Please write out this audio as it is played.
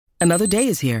Another day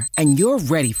is here, and you're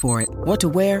ready for it. What to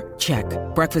wear? Check.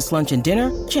 Breakfast, lunch, and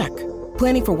dinner? Check.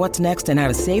 Planning for what's next and how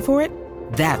to save for it?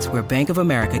 That's where Bank of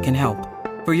America can help.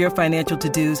 For your financial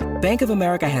to-dos, Bank of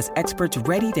America has experts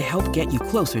ready to help get you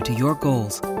closer to your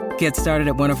goals. Get started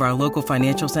at one of our local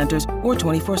financial centers or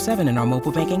 24/7 in our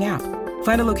mobile banking app.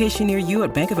 Find a location near you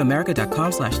at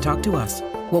bankofamerica.com/talktous.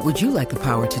 What would you like the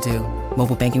power to do?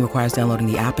 Mobile banking requires downloading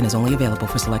the app and is only available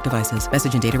for select devices.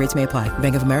 Message and data rates may apply.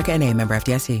 Bank of America N.A., member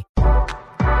FDIC.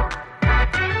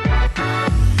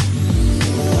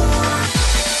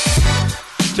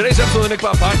 Today's episode of the Nick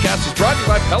Bob Podcast is brought to you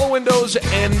by Pella Windows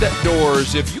and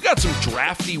Doors. If you got some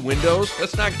drafty windows,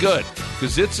 that's not good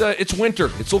because it's winter.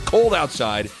 It's a little cold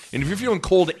outside. And if you're feeling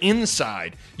cold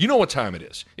inside, you know what time it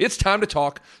is. It's time to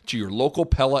talk to your local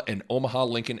Pella and Omaha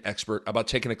Lincoln expert about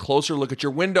taking a closer look at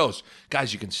your windows.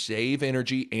 Guys, you can save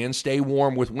energy and stay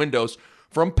warm with windows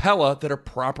from Pella that are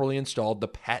properly installed the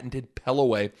patented Pella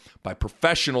way by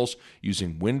professionals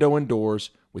using window and doors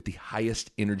with the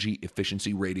highest energy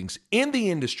efficiency ratings in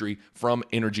the industry from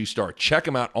Energy Star. Check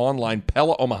them out online,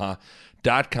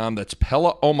 PellaOmaha.com. That's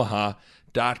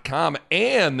PellaOmaha.com.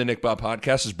 And the Nick Bob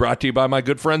Podcast is brought to you by my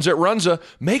good friends at Runza.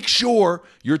 Make sure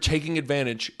you're taking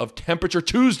advantage of Temperature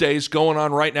Tuesdays going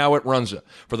on right now at Runza.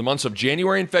 For the months of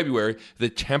January and February, the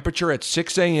temperature at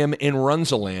 6 a.m. in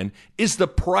Runza land is the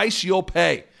price you'll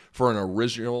pay for an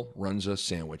original Runza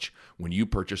sandwich when you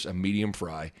purchase a medium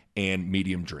fry and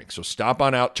medium drink. So stop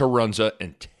on out to Runza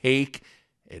and take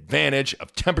advantage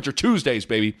of Temperature Tuesdays,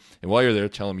 baby. And while you're there,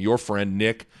 tell them your friend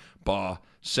Nick Baugh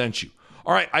sent you.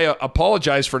 All right, I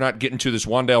apologize for not getting to this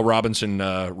Wan'Dale Robinson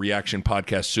reaction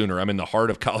podcast sooner. I'm in the heart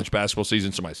of college basketball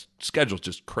season, so my schedule's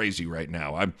just crazy right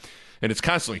now. And it's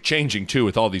constantly changing, too,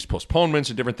 with all these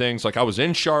postponements and different things. Like I was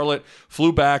in Charlotte,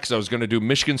 flew back because I was going to do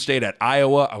Michigan State at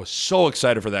Iowa. I was so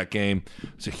excited for that game.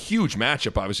 It's a huge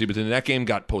matchup, obviously, but then that game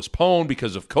got postponed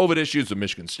because of COVID issues with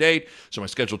Michigan State, so my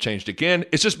schedule changed again.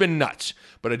 It's just been nuts.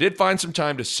 But I did find some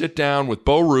time to sit down with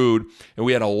Bo Ruud, and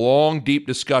we had a long, deep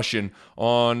discussion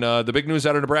on the big news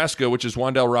out of Nebraska, which is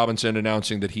Wan'Dale Robinson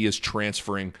announcing that he is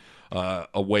transferring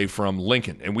away from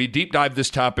Lincoln. And we deep dived this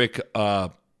topic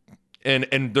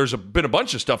And there's been a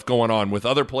bunch of stuff going on with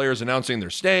other players announcing they're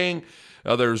staying,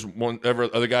 other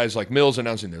guys like Mills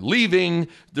announcing they're leaving.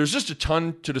 There's just a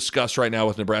ton to discuss right now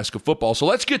with Nebraska football. So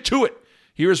let's get to it.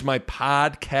 Here's my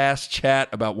podcast chat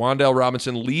about Wan'Dale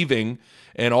Robinson leaving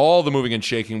and all the moving and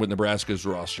shaking with Nebraska's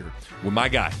roster with my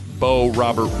guy, Bo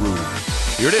Robert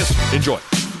Ruud. Here it is. Enjoy.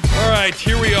 All right,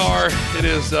 here we are. It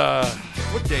is,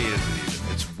 what day is it?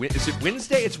 Is it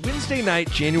Wednesday? It's Wednesday night,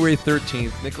 January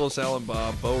 13th. Nicholas Allen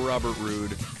Bob, Bo Robert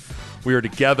Ruud. We are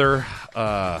together.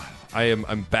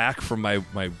 I'm back from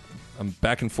I'm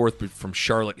back and forth from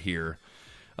Charlotte here.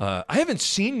 I haven't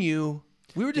seen you.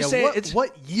 We were just saying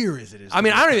what year is it? I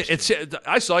mean, I don't even.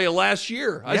 I saw you last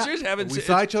year. Yeah, I just haven't. We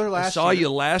saw each other last year. I saw you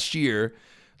last year.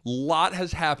 A lot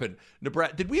has happened.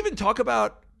 Nebraska. Did we even talk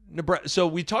about Nebraska? So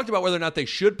we talked about whether or not they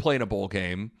should play in a bowl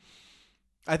game.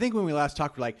 I think when we last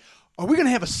talked, we're like, are we going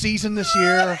to have a season this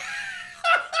year?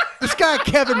 This guy,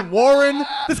 Kevin Warren.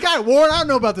 I don't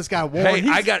know about this guy, Warren.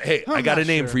 I got a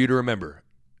name for you to remember.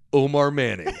 Omar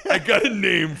Manning. I got a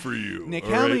name for you. Nick,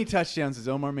 how many touchdowns is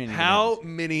Omar Manning? How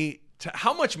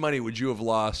much money would you have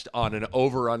lost on an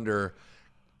over-under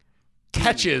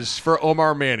catches for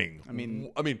Omar Manning? I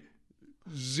mean,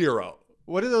 zero.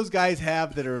 What do those guys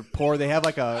have that are poor? They have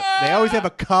they always have a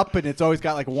cup and it's always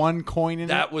got like one coin in it.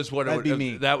 That was what That'd be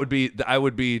me. I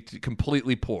would be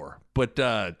completely poor. But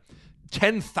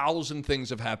 10,000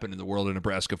 things have happened in the world of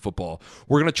Nebraska football.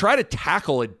 We're going to try to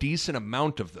tackle a decent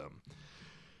amount of them.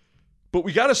 But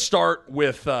we got to start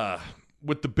with the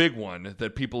big one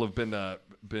that people have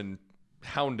been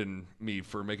hounding me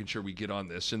for making sure we get on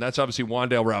this, and that's obviously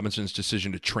Wan'Dale Robinson's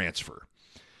decision to transfer.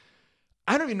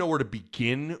 I don't even know where to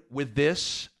begin with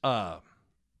this. Let's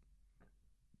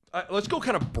go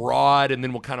kind of broad, and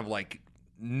then we'll kind of like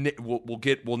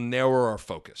we'll narrow our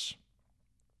focus.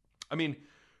 I mean,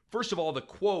 first of all, the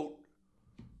quote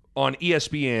on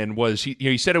ESPN was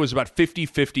he said it was about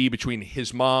 50-50 between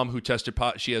his mom, who tested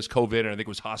she has COVID and I think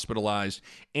was hospitalized,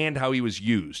 and how he was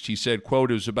used. He said, quote,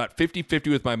 it was about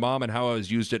 50-50 with my mom and how I was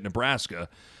used at Nebraska.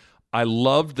 I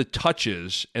loved the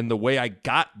touches and the way I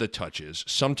got the touches.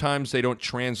 Sometimes they don't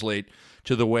translate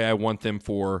to the way I want them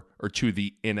to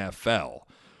the NFL.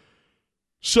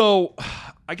 So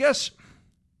I guess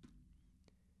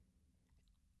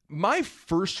my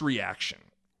first reaction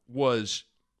was,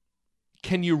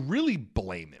 can you really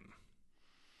blame him?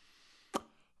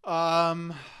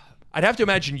 I'd have to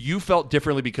imagine you felt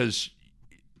differently because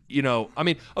I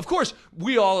mean, of course,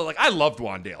 we all are like, I loved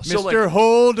Wandale. So Mr.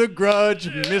 Hold a Grudge,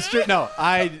 Mr.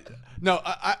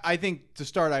 I think to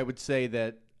start, I would say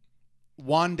that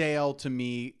Wandale to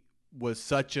me was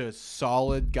such a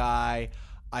solid guy.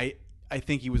 I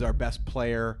think he was our best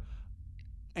player,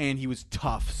 and he was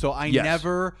tough. So I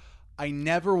never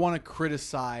want to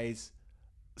criticize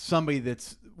somebody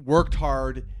that's worked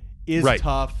hard, is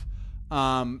tough.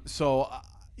 There's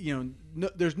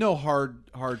no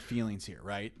hard feelings here,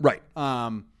 right? Right.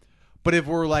 But if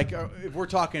we're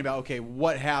talking about, okay,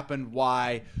 what happened?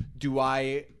 Why do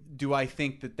I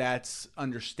think that that's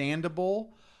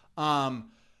understandable?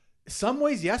 Some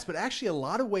ways, yes, but actually a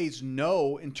lot of ways,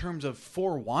 no, in terms of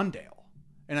for Wandale.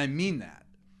 And I mean that.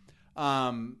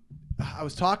 I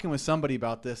was talking with somebody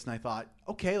about this, and I thought,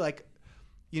 okay,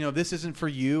 this isn't for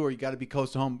you, or you got to be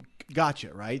close to home.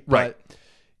 Gotcha, right? Right. But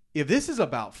if this is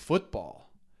about football,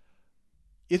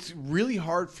 it's really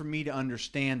hard for me to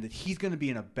understand that he's going to be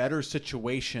in a better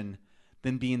situation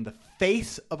than being the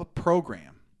face of a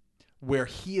program where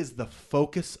he is the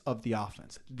focus of the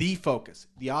offense. The focus.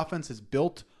 The offense is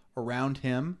built around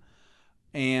him.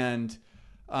 And,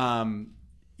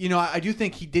 I do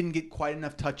think he didn't get quite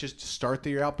enough touches to start the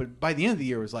year out, but by the end of the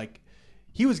year, it was like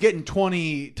he was getting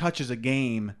 20 touches a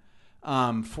game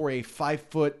for a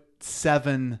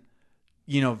 5'7",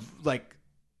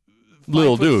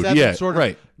 little dude, yeah, sort of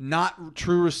right. Not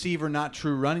true receiver, not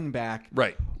true running back.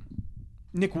 Right.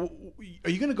 Nick, are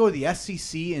you going to go to the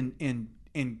SEC and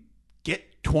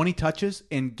get 20 touches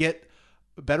and get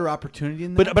a better opportunity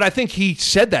in that? But I think he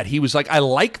said that. He was like, I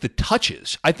like the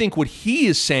touches. I think what he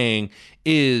is saying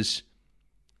is,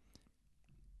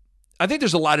 I think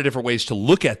there's a lot of different ways to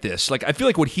look at this. Like, I feel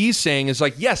like what he's saying is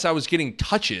like, yes, I was getting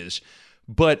touches,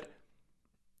 but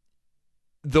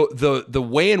the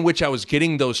way in which I was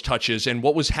getting those touches and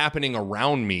what was happening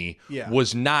around me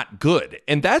was not good.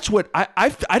 And that's what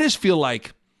I just feel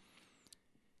like.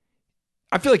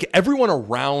 I feel like everyone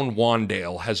around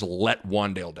Wandale has let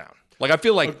Wandale down. Like, I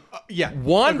feel like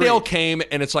Wandale agreed. came,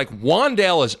 and it's like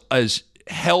Wandale has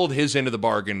held his end of the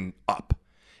bargain up.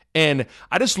 And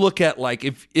I just look at, like,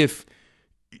 if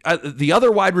the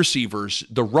other wide receivers,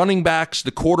 the running backs,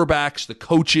 the quarterbacks, the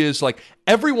coaches, like,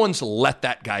 everyone's let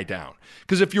that guy down.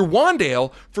 Because if you're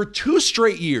Wandale, for 2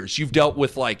 straight years, you've dealt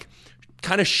with, like,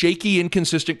 kind of shaky,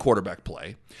 inconsistent quarterback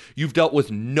play. You've dealt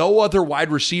with no other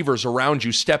wide receivers around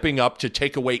you stepping up to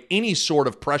take away any sort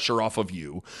of pressure off of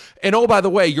you. And oh, by the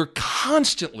way, you're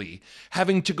constantly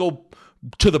having to go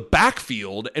to the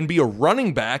backfield and be a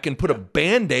running back and put a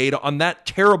Band-Aid on that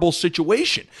terrible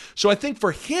situation. So I think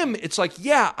for him, it's like,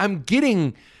 yeah, I'm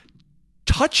getting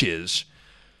touches,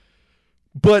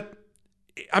 but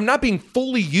I'm not being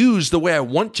fully used the way I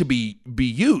want to be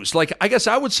used. Like, I guess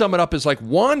I would sum it up as like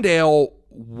Wandale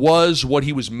was what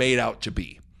he was made out to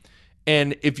be.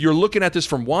 And if you're looking at this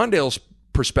from Wandale's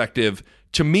perspective,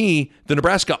 to me, the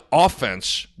Nebraska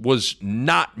offense was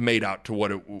not made out to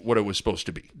what it was supposed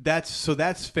to be.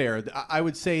 That's fair. I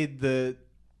would say did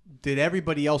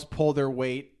everybody else pull their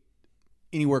weight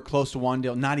anywhere close to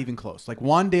Wandale? Not even close. Like,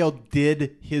 Wandale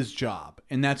did his job,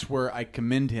 and that's where I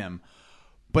commend him.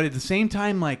 But at the same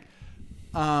time, I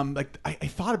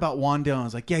thought about Wandale, and I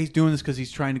was like, yeah, he's doing this because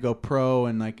he's trying to go pro,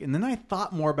 and then I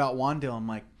thought more about Wandale. I'm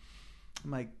like,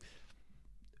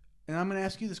 and I'm going to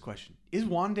ask you this question: is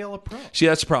Wandale a pro? See,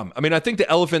 that's the problem. I mean, I think the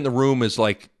elephant in the room is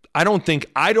like,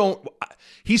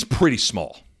 he's pretty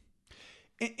small.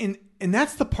 And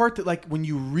that's the part that, like, when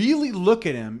you really look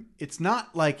at him, it's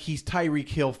not like he's Tyreek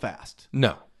Hill fast.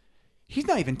 No. He's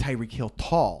not even Tyreek Hill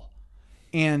tall.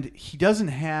 And he doesn't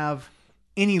have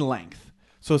any length.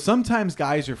 So sometimes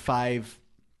guys are 5'10",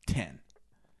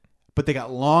 but they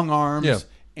got long arms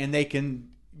and they can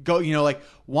go, like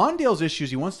Wandale's issues,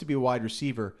 he wants to be a wide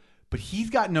receiver, but he's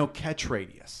got no catch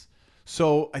radius.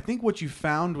 So I think what you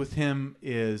found with him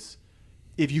is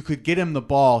if you could get him the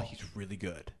ball, he's really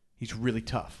good. He's really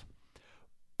tough.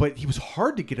 But he was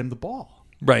hard to get him the ball.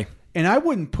 Right. And I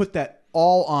wouldn't put that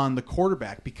all on the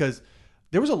quarterback, because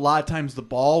there was a lot of times the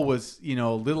ball was, a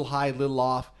little high, a little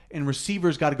off, and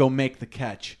receivers got to go make the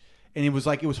catch. And it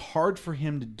was hard for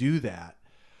him to do that.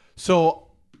 So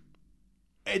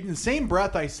in the same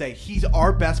breath, I say he's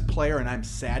our best player, and I'm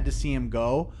sad to see him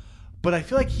go. But I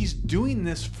feel like he's doing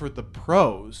this for the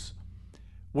pros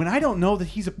when I don't know that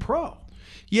he's a pro.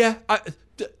 Yeah, I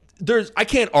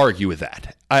can't argue with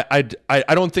that. I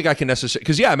don't think I can necessarily,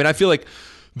 because I feel like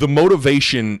the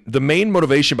main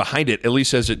motivation behind it, at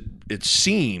least as it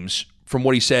seems from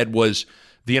what he said, was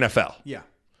the NFL. Yeah.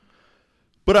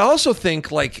 But I also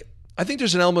think, I think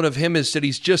there's an element of him is that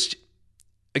he's just,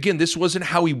 again, this wasn't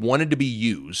how he wanted to be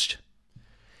used.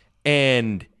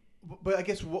 And But I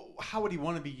guess how would he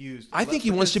want to be used? I think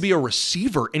he wants to be a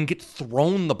receiver and get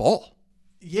thrown the ball.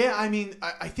 Yeah, I mean,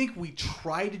 I think we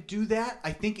try to do that.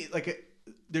 I think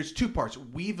there's two parts.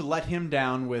 We've let him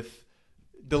down with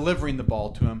delivering the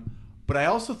ball to him, but I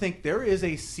also think there is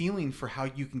a ceiling for how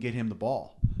you can get him the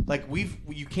ball. Like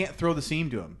you can't throw the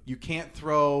seam to him. You can't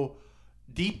throw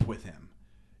deep with him.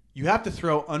 You have to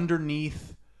throw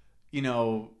underneath,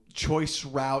 choice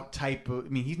route type of. I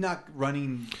mean, he's not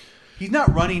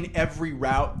running every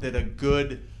route that a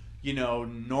good,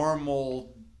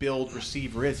 normal build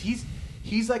receiver is.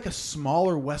 He's like a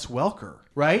smaller Wes Welker,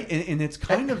 right? And it's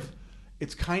kind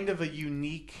of a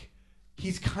unique.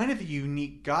 He's kind of a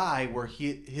unique guy where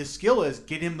his skill is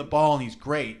get him the ball and he's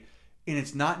great, and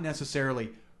it's not necessarily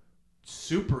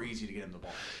super easy to get him the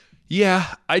ball.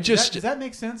 Yeah, does that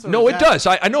make sense? No, it does.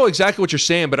 I know exactly what you're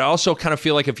saying, but I also kind of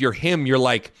feel like if you're him, you're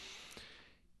like,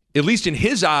 at least in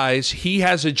his eyes, he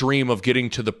has a dream of getting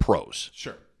to the pros.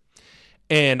 Sure.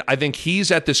 And I think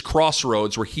he's at this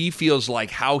crossroads where he feels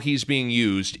like how he's being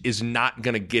used is not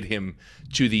going to get him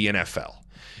to the NFL.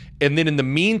 And then in the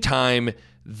meantime,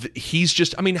 he's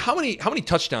just, I mean, how many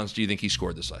touchdowns do you think he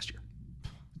scored this last year?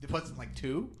 What's it, like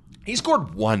 2? He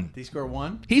scored 1. Did he score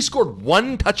 1? He scored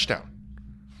 1 touchdown.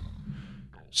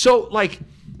 So,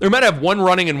 there might have 1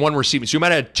 running and 1 receiving. So you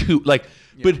might have 2.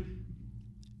 But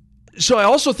so I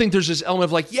also think there's this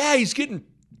element of he's getting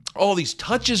all these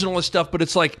touches and all this stuff, but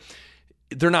it's like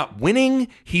they're not winning.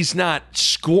 He's not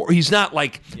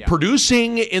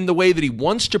producing in the way that he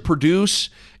wants to produce.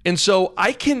 And so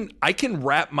I can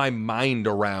wrap my mind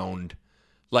around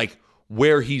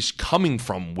where he's coming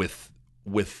from with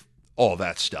all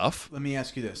that stuff. Let me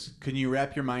ask you this. Can you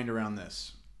wrap your mind around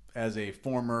this as a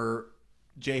former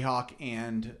Jayhawk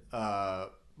and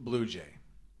Blue Jay?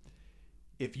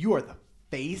 If you are the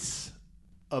face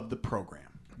of the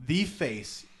program,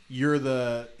 you're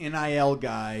the NIL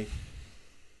guy,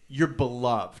 you're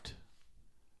beloved.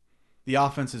 The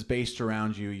offense is based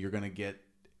around you. You're going to get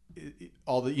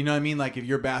all the, you know what I mean? Like if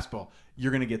you're basketball,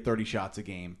 you're going to get 30 shots a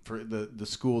game for the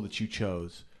school that you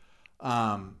chose.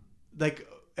 At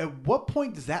what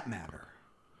point does that matter?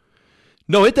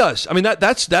 No, it does. I mean,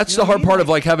 that's the hard part of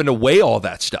having to weigh all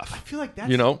that stuff. I feel like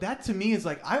that to me is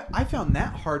I found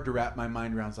that hard to wrap my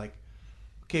mind around. It's like,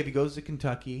 okay, if he goes to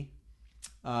Kentucky,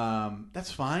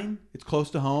 that's fine. It's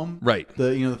close to home. Right.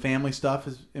 The family stuff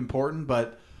is important,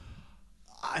 but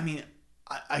I mean,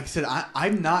 like I said,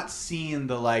 I'm not seeing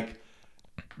the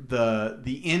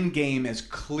end game as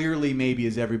clearly maybe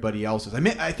as everybody else is. I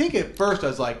mean, I think at first I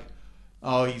was like,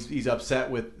 oh, he's upset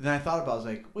with. Then I thought about it, I was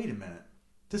like, wait a minute.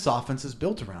 This offense is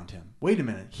built around him. Wait a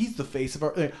minute. He's the face of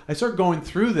our... I started going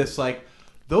through this,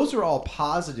 those are all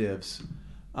positives.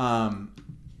 And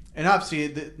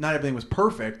obviously, not everything was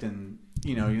perfect, and,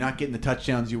 you're not getting the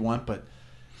touchdowns you want, but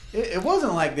it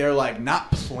wasn't like they're,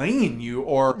 not playing you,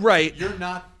 or right.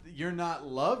 You're not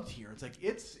loved here. It's like,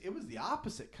 it was the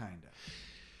opposite, kind of.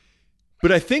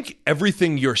 But I think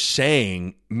everything you're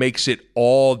saying makes it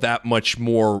all that much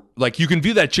more, you can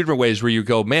view that two different ways where you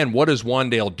go, man, what is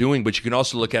Wan'Dale doing? But you can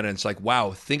also look at it and it's like,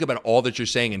 wow, think about all that you're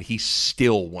saying and he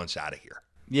still wants out of here.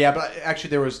 Yeah, but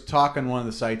actually there was talk on one of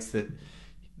the sites that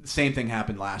the same thing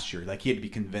happened last year. He had to be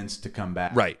convinced to come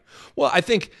back. Right. Well, I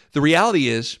think the reality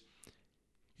is,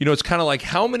 it's kind of like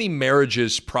how many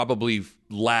marriages probably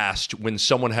last when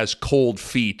someone has cold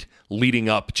feet leading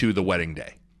up to the wedding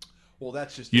day? Well,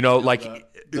 that's just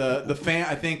the fan.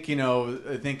 I think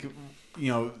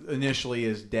initially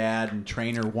his dad and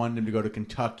trainer wanted him to go to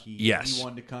Kentucky. Yes, he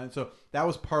wanted to come. So that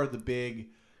was part of the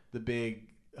big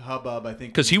hubbub. I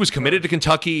think because he was committed to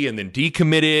Kentucky and then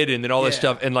decommitted and then all this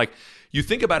stuff. And you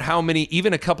think about how many,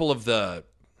 even a couple of there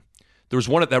was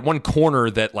that one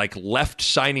corner that left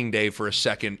signing day for a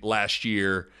second last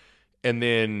year and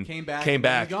then came back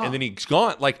and then he's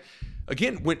gone.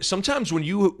 Again, when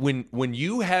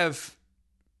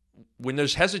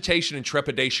there's hesitation and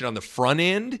trepidation on the front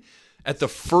end, at the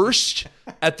first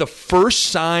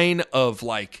sign of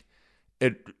a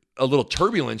little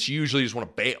turbulence, you usually just want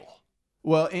to bail.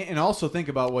 Well, and also think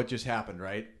about what just happened,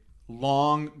 right?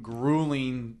 Long,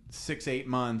 grueling 6-8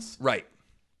 months, right?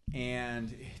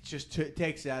 And it just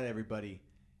takes it out of everybody,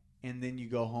 and then you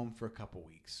go home for a couple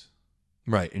weeks,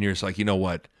 right? And you're just like, you know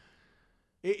what?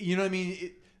 You know what I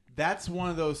mean? That's one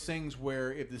of those things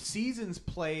where if the season's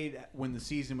played when the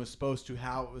season was supposed to,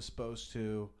 how it was supposed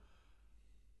to,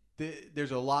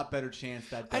 there's a lot better chance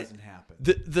that doesn't happen.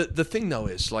 The thing though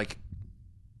is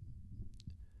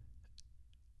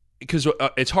because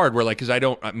it's hard. Because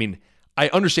I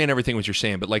understand everything what you're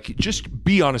saying, but just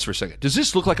be honest for a second. Does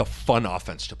this look like a fun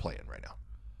offense to play in right now?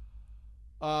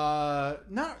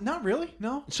 Not really.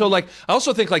 No. So, like, I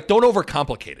also think, like, don't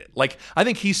overcomplicate it. Like, I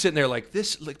think he's sitting there like,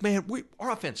 this, like, man,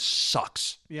 our offense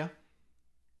sucks. Yeah.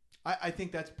 I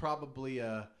think that's probably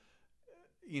to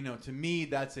me,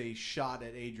 that's a shot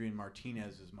at Adrian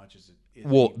Martinez as much as it is.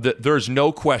 Well, there's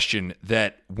no question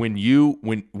that when you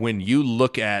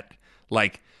look at,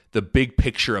 like, the big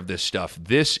picture of this stuff,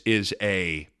 this is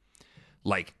a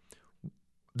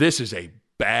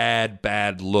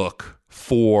bad look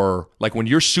for, like, when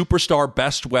your superstar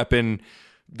best weapon,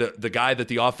 the guy that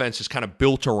the offense is kind of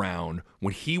built around,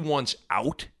 when he wants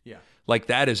out, like,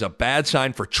 that is a bad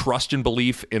sign for trust and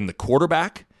belief in the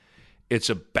quarterback. It's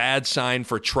a bad sign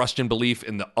for trust and belief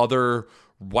in the other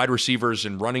wide receivers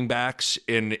and running backs.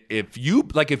 And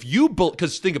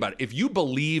because think about it, if you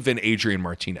believe in Adrian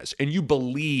Martinez and you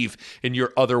believe in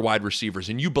your other wide receivers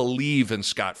and you believe in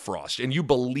Scott Frost and you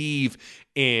believe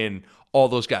in all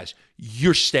those guys,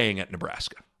 you're staying at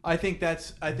Nebraska. I think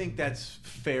that's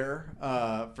fair,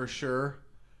 for sure.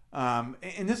 And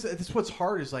this what's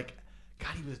hard is, like,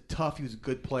 God, he was tough. He was a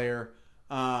good player.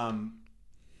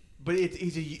 But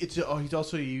he's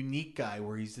also a unique guy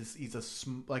where he's the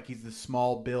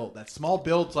small build. That small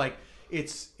build's like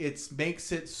it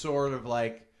makes it sort of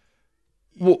like.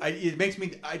 Well, it makes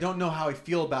me. I don't know how I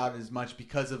feel about it as much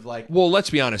because of, like. Well,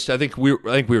 let's be honest. I think we were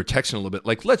texting a little bit.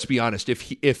 Like, let's be honest. If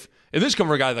this comes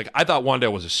from a guy, like, I thought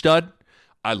Wan'Dale was a stud.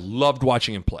 I loved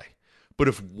watching him play. But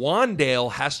if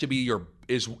Wan'Dale has to be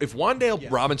if Wan'Dale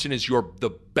Robinson is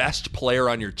the best player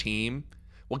on your team,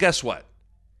 well, guess what?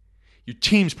 Your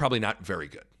team's probably not very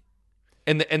good.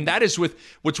 And that is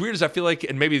what's weird is I feel like,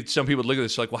 and maybe some people look at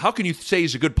this like, well, how can you say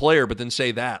he's a good player but then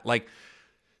say that? Like,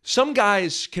 some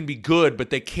guys can be good, but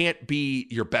they can't be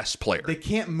your best player. They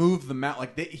can't move the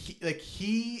mountain.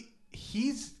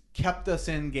 He's kept us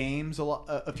in games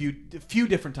a few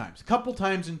different times, a couple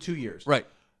times in 2 years. Right.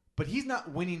 But he's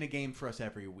not winning a game for us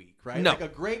every week, right? No. Like, a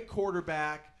great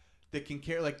quarterback that can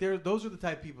carry, like, those are the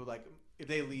type of people, like, if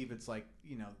they leave, it's like,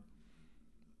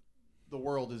 the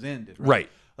world is ended. Right.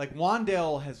 Like,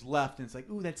 Wan'Dale has left, and it's like,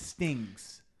 ooh, that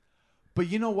stings. But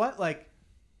you know what? Like,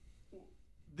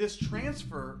 this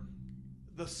transfer,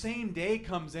 the same day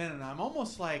comes in, and I'm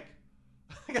almost like,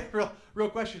 I got a real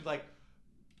question. Like,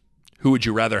 who would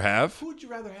you rather have? Who would you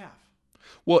rather have?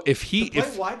 Well,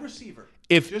 wide receiver.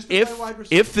 If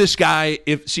this guy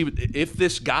is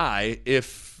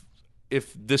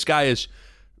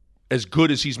as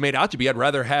good as he's made out to be, I'd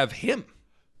rather have him.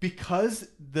 Because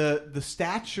the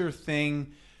stature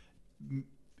thing,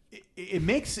 it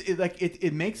makes it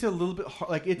a little bit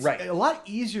hard. Like, it's a lot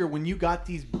easier when you got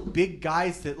these big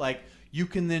guys that, like, you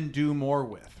can then do more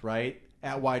with, right,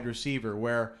 at wide receiver.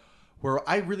 Where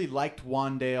I really liked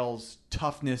Wan'Dale's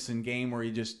toughness in game, where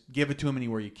you just give it to him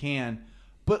anywhere you can.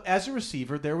 But as a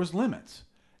receiver, there was limits,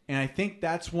 and I think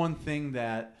that's one thing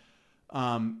that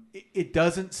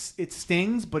it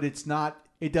stings, but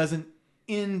it doesn't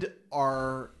end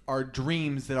our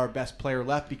dreams that our best player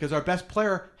left, because our best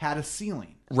player had a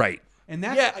ceiling. Right. And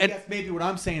that's I guess maybe what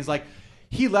I'm saying is, like,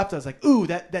 he left. I was like, ooh,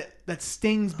 that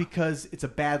stings because it's a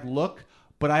bad look.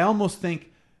 But I almost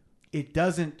think it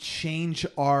doesn't change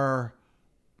our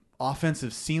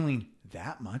offensive ceiling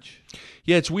that much.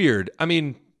 Yeah, it's weird. I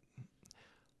mean,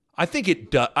 I think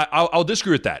it does. I'll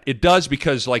disagree with that. It does,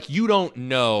 because, like, you don't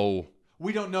know.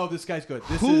 We don't know if this guy's good.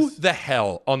 Who the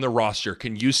hell on the roster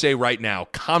can you say right now,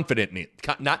 confidently,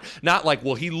 not like,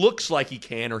 well, he looks like he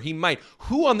can or he might.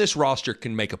 Who on this roster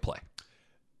can make a play?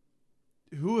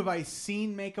 Who have I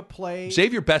seen make a play?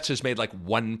 Xavier Betts has made, like,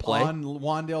 one play. On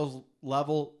Wan'Dale's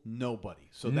level, nobody.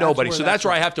 So that's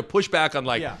where I have to push back on,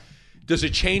 like, does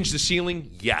it change the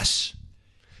ceiling? Yes.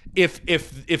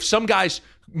 If some guys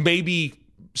maybe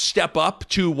step up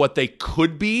to what they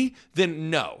could be, then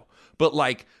no. But,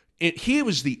 like, he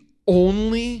was the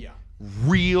only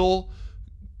real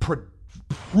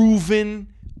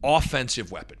proven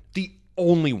offensive weapon. The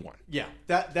only one. Yeah,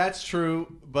 that's true.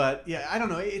 But, yeah, I don't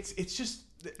know. It's just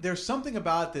there's something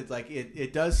about it that, like,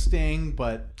 it does sting,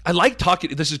 but I like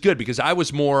talking. This is good, because I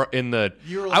was more in the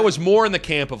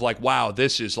camp of, like, wow,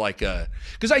 this is like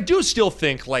because I do still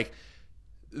think, like,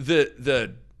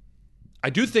 I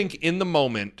do think in the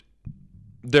moment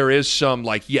there is some,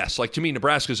 like, yes, like, to me,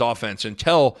 Nebraska's offense if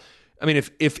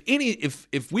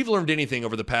we've learned anything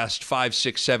over the past 5,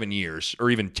 6, 7 years,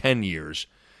 or even 10 years,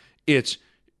 it's,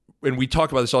 and we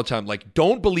talk about this all the time, like,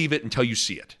 don't believe it until you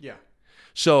see it. Yeah.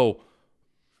 So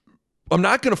I'm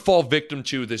not going to fall victim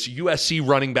to this USC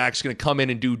running back's going to come in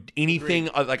and do anything.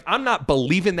 Like, I'm not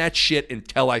believing that shit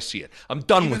until I see it. I'm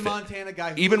done with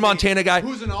it. Even Montana guy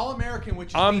who's an All-American,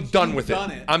 which I'm done with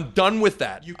it. I'm done with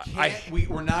that. You can't.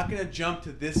 We're not going to jump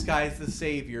to this guy's the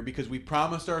savior because we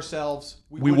promised ourselves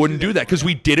we wouldn't do that because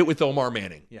we did it with Omar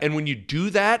Manning. Yeah. And when you do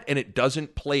that and it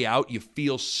doesn't play out, you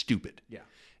feel stupid. Yeah.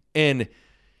 And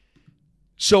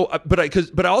so, but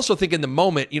I also think in the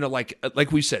moment,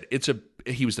 like we said,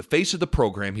 he was the face of the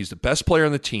program. He's the best player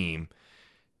on the team.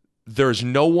 There's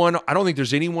no one. I don't think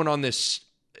there's anyone on this.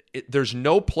 There's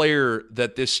no player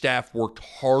that this staff worked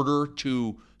harder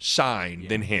to sign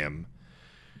than him.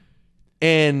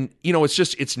 And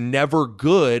it's never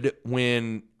good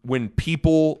when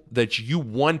people that you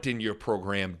want in your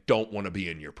program don't want to be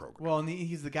in your program. Well, and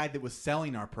he's the guy that was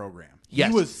selling our program.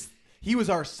 Yes. He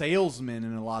was our salesman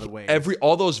in a lot of ways.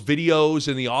 All those videos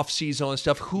in the offseason and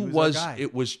stuff. Who was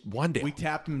it? Was Wandale. We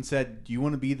tapped him and said, "Do you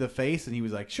want to be the face?" And he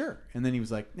was like, "Sure." And then he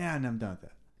was like, "Nah, I'm done with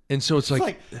that." And so it's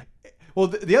like well,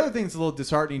 the other thing that's a little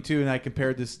disheartening too, and I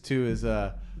compared this to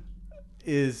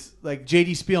is like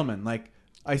J.D. Spielman. Like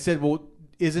I said, well,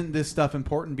 isn't this stuff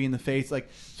important? Being the face, like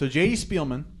so. J.D.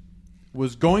 Spielman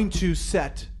was going to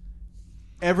set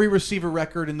every receiver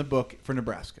record in the book for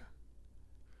Nebraska,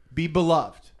 be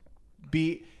beloved.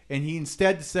 And he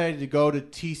instead decided to go to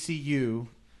TCU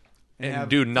and have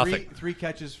do nothing. Three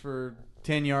catches for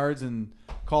 10 yards and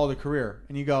call it a career.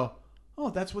 And you go, oh,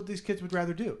 that's what these kids would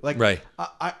rather do. Like, right.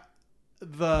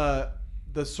 The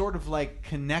sort of like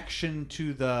connection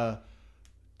to the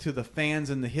fans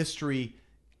and the history.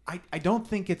 I don't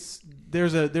think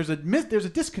there's a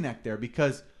disconnect there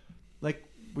because like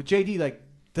with JD, like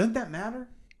doesn't that matter?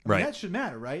 I mean, that should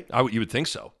matter, right? You would think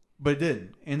so. But it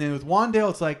didn't. And then with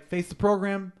Wandale, it's like, face the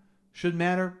program, shouldn't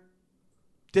matter.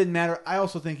 Didn't matter. I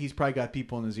also think he's probably got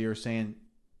people in his ear saying,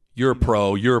 you're a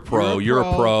pro.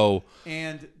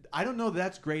 And I don't know that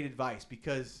that's great advice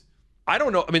because... I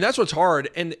don't know. I mean, that's what's hard.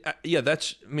 And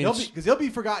that's... I mean, because he'll be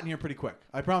forgotten here pretty quick.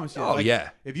 I promise you. Oh, yeah.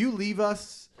 If you leave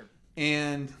us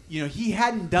and, he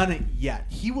hadn't done it yet.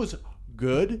 He was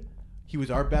good. He was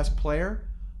our best player.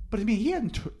 But, I mean, he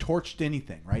hadn't torched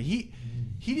anything, right? He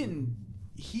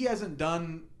hasn't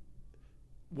done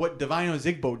what Divino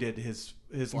Zigbo did his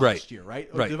last year,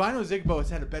 right? Divino Zigbo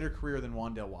has had a better career than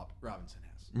Wandale Robinson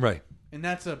has. Right. And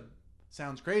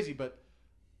sounds crazy, but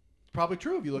it's probably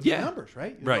true if you look at the numbers,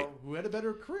 right? Who had a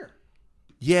better career.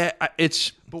 Yeah,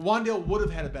 But Wandale would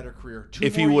have had a better career.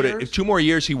 If 2 more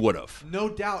years, he would have. No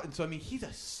doubt. And so, I mean, he's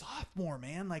a sophomore,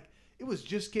 man. Like, it was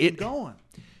just getting going.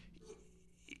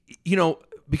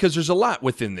 Because there's a lot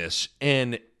within this,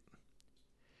 and...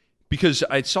 Because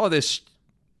I saw this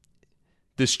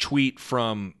tweet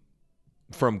from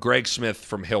Greg Smith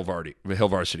from Hill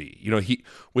Varsity.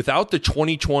 Without the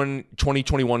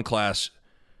 2021 class,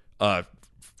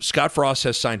 Scott Frost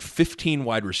has signed 15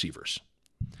 wide receivers.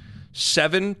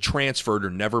 7 transferred or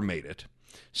never made it.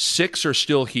 6 are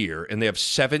still here, and they have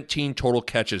 17 total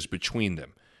catches between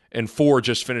them. And 4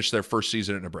 just finished their first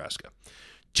season at Nebraska.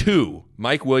 2,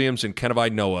 Mike Williams and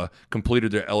Kenavai Noah,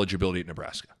 completed their eligibility at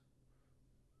Nebraska.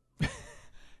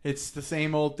 It's the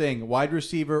same old thing. Wide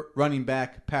receiver, running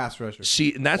back, pass rusher.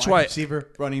 See, and that's wide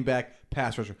receiver, running back,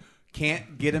 pass rusher.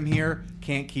 Can't get him here,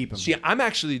 can't keep him. See, I'm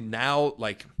actually now,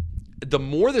 like, the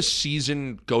more the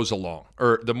season goes along,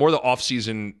 or the more the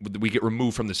offseason we get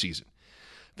removed from the season,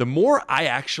 the more I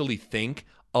actually think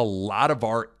a lot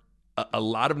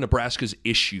of Nebraska's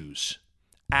issues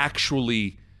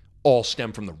actually all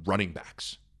stem from the running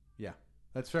backs. Yeah,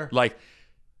 that's fair. Like,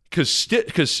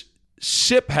 because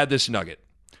Sip had this nugget.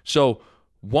 So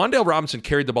Wandale Robinson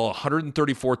carried the ball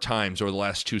 134 times over the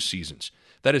last 2 seasons.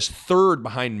 That is third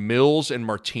behind Mills and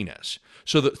Martinez.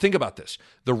 So think about this.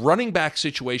 The running back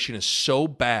situation is so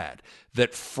bad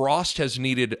that Frost has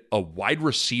needed a wide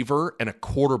receiver and a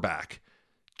quarterback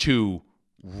to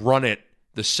run it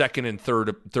the second and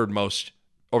third most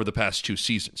over the past 2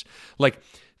 seasons. Like,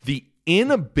 the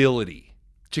inability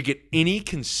to get any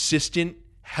consistent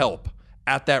help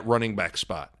at that running back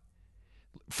spot.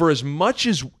 For as much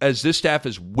as this staff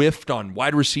has whiffed on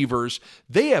wide receivers,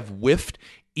 they have whiffed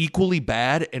equally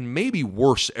bad and maybe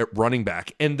worse at running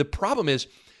back. And the problem is,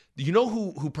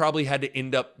 who probably had to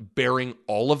end up bearing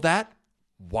all of that?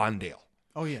 Wandale.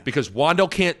 Oh, yeah. Because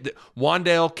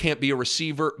Wandale can't be a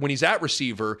receiver. When he's at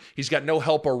receiver, he's got no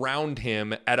help around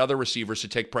him at other receivers to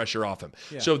take pressure off him.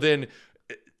 Yeah. So then...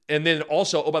 And then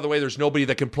also, oh, by the way, there's nobody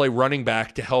that can play running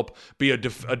back to help be a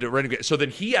running back. So then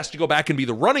he has to go back and be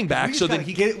the running back. So then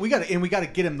we got to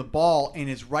get him the ball. And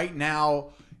it's right now,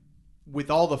 with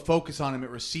all the focus on him at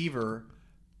receiver,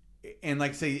 and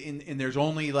like say, and there's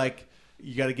only like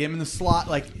you got to get him in the slot.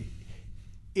 Like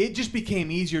it just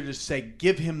became easier to say,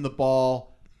 give him the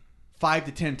ball 5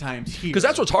 to 10 times here. Because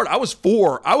that's what's hard. I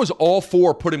was all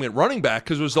for putting him at running back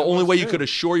because it was the only way you could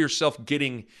assure yourself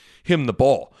getting him the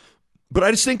ball. But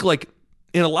I just think, like,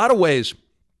 in a lot of ways,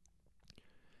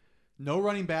 no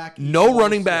running back.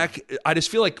 I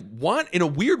just feel like, in a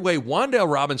weird way, Wan'Dale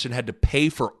Robinson had to pay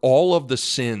for all of the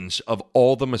sins of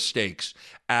all the mistakes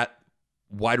at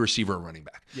wide receiver and running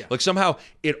back. Yeah. Like, somehow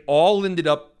it all ended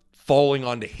up falling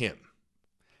onto him.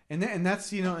 And that's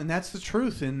the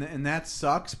truth, and that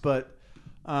sucks. But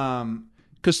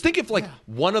because think if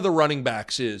one of the running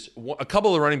backs a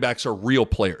couple of the running backs are real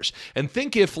players, and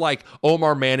think if like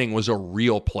Omar Manning was a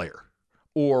real player,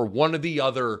 or one of the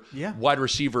other wide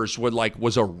receivers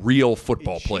was a real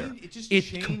football player.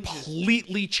 It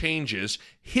completely changes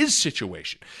his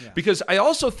situation. Yeah. Because I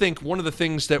also think one of the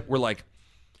things that we're like,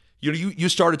 you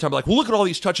started talking like, well, look at all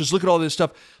these touches, look at all this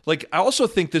stuff. Like, I also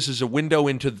think this is a window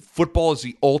into football as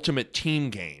the ultimate team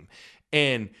game.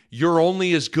 And you're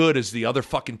only as good as the other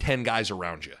fucking 10 guys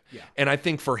around you. Yeah. And I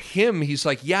think for him, he's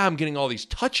like, yeah, I'm getting all these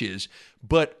touches,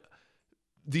 but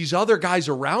these other guys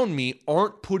around me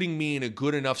aren't putting me in a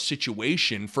good enough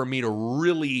situation for me to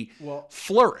really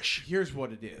flourish. Here's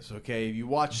what it is, okay? If you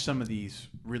watch some of these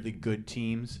really good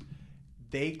teams,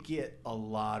 they get a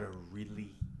lot of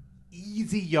really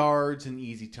easy yards and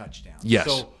easy touchdowns. Yes.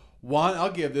 So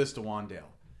I'll give this to Wan'Dale.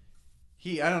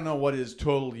 I don't know what his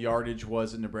total yardage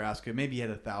was in Nebraska. Maybe he had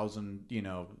 1,000,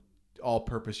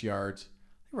 all-purpose yards.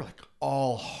 They were like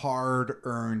all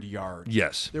hard-earned yards.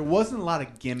 Yes. There wasn't a lot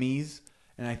of gimmies,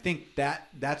 and I think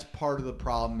that's part of the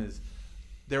problem is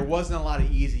there wasn't a lot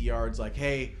of easy yards. Like,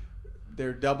 hey,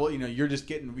 they're double.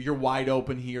 You're wide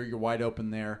open here, you're wide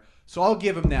open there. So I'll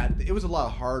give him that. It was a lot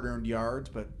of hard-earned yards,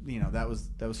 but that was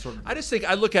sort of. I just think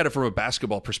I look at it from a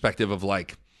basketball perspective of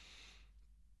like,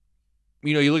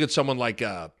 you look at someone like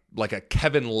a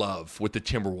Kevin Love with the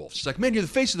Timberwolves. It's like, man, you're the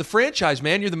face of the franchise,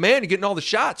 man. You're the man. You're getting all the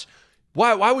shots.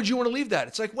 Why would you want to leave that?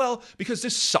 It's like, well, because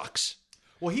this sucks.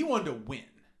 Well, he wanted to win.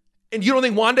 And you don't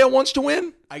think Wan'Dale wants to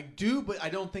win? I do, but I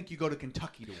don't think you go to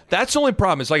Kentucky to win. That's the only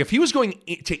problem. Is like if he was going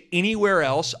to anywhere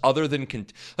else other than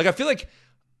I feel like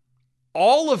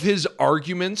all of his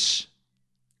arguments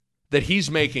that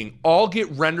he's making all get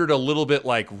rendered a little bit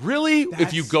like, really?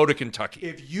 If you go to Kentucky.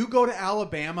 If you go to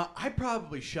Alabama, I'd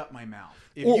probably shut my mouth.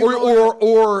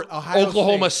 Or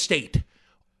Oklahoma State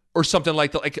or something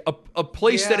like that. Like a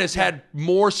place that has had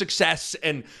more success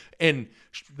and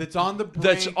that's on the brink.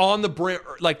 That's on the brink.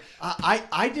 Like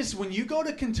I just, when you go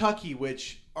to Kentucky,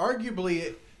 which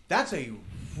arguably that's a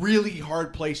really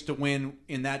hard place to win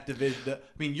in that division. I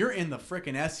mean, you're in the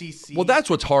frickin' SEC. Well, that's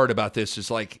what's hard about this is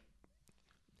like,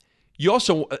 you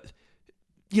also,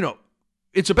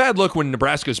 it's a bad look when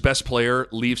Nebraska's best player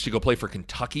leaves to go play for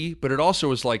Kentucky, but it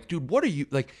also is like, dude, what are you,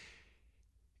 like,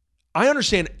 I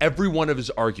understand every one of his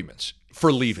arguments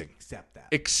for leaving.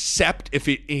 Except if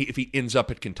he ends up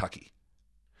at Kentucky.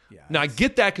 Yeah, now, I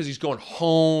get that because he's going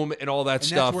home and all that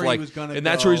stuff. That's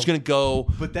where he's going to go.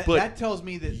 But that tells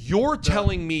me that you're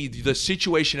telling me the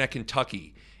situation at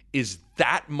Kentucky is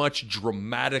that much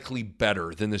dramatically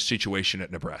better than the situation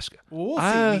at Nebraska. Well,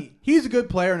 we'll see. He's a good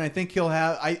player, and I think he'll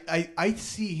have. I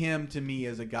see him to me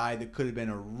as a guy that could have been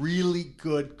a really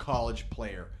good college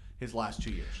player his last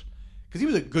 2 years, because he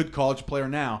was a good college player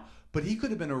now, but he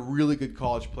could have been a really good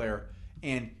college player,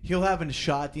 and he'll have a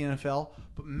shot at the NFL.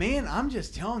 But man, I'm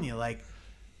just telling you, like,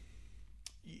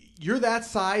 you're that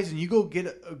size, and you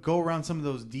go around some of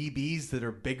those DBs that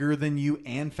are bigger than you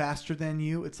and faster than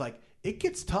you. It's like it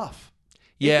gets tough.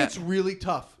 Yeah, it gets really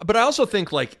tough. But I also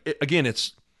think, like, again, I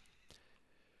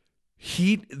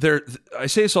say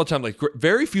this all the time. Like,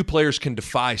 very few players can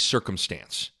defy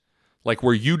circumstance. Like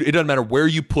it doesn't matter where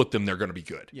you put them, they're going to be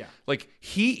good. Yeah. Like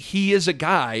he is a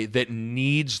guy that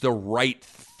needs the right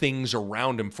things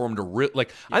around him for him to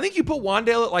I think you put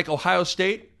Wan'Dale at like Ohio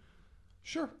State.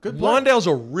 Sure, good player. Wan'Dale's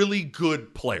a really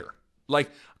good player.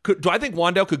 Like, do I think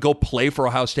Wan'Dale could go play for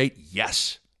Ohio State?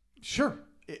 Yes. Sure,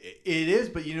 it is.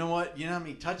 But you know what? You know how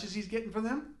many touches he's getting for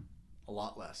them? A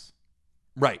lot less.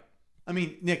 Right. I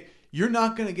mean, Nick, you're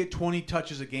not going to get 20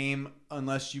 touches a game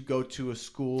unless you go to a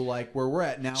school like where we're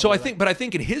at now. So I think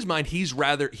in his mind,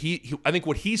 I think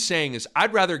what he's saying is,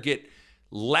 I'd rather get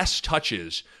less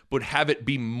touches, but have it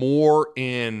be more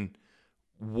in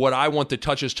what I want the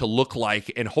touches to look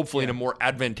like, and hopefully in a more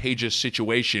advantageous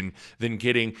situation than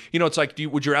getting, it's like,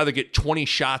 would you rather get 20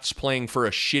 shots playing for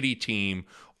a shitty team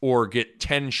or get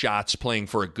 10 shots playing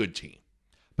for a good team?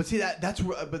 But see, that's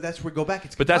where we go back.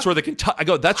 That's where I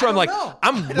go. That's where I'm like,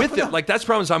 I'm with him. Like, that's the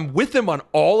problem is I'm with him on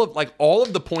all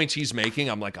of the points he's making.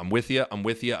 I'm like, I'm with you.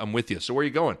 So where are you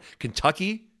going?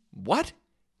 Kentucky? What?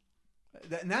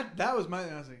 That was my.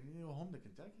 I was like, home to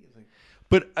Kentucky. I was like,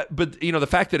 but the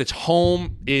fact that it's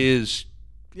home is,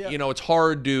 it's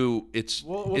hard to.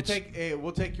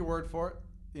 We'll take your word for it.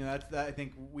 That's that. I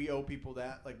think we owe people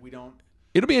that. Like we don't.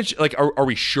 It'll be interesting. Like, are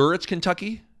we sure it's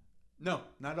Kentucky? No,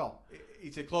 not at all.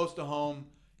 He said close to home.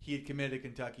 He had committed to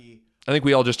Kentucky. I think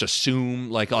we all just assume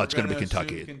like, it's going to be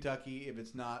Kentucky. Kentucky. If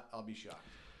it's not, I'll be shocked.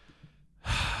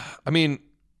 I mean,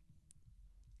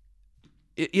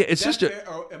 it's just fair,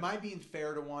 or am I being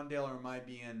fair to Wandale, or am I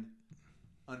being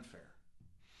unfair?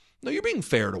 No, you're being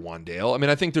fair to Wandale. I mean,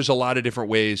 I think there's a lot of different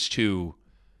ways to.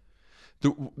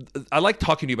 I like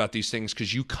talking to you about these things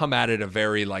because you come at it a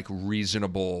very like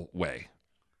reasonable way,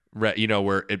 right?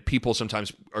 Where people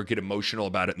sometimes get emotional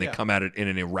about it and they come at it in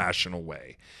an irrational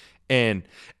way, and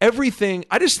everything.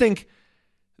 I just think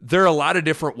there are a lot of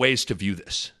different ways to view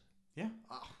this. Yeah.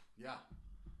 Yeah.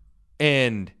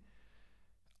 And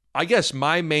I guess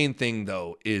my main thing,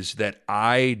 though, is that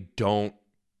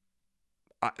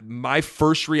my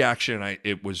first reaction,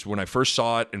 it was when I first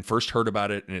saw it and first heard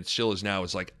about it, and it still is now,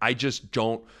 is like, I just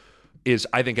don't,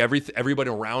 I think everyone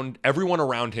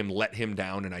around him let him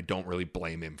down, and I don't really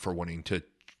blame him for wanting to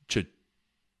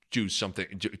do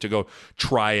something, to go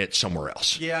try it somewhere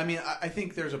else. Yeah, I mean, I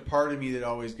think there's a part of me that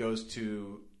always goes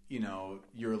to,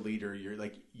 you're a leader,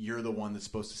 you're the one that's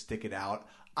supposed to stick it out.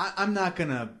 I'm not going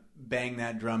to bang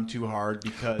that drum too hard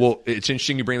because... Well, it's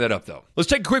interesting you bring that up, though. Let's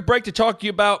take a quick break to talk to you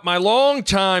about my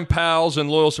longtime pals and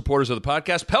loyal supporters of the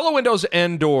podcast, Pella Windows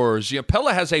and Doors.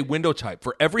 Pella has a window type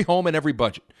for every home and every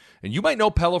budget. And you might know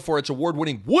Pella for its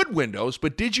award-winning wood windows,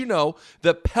 but did you know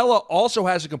that Pella also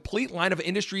has a complete line of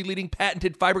industry-leading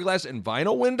patented fiberglass and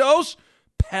vinyl windows?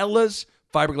 Pella's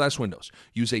fiberglass windows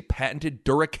use a patented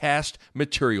Duracast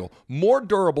material, more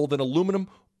durable than aluminum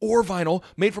or vinyl,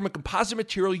 made from a composite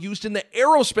material used in the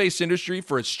aerospace industry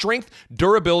for its strength,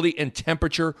 durability, and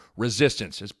temperature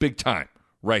resistance. It's big time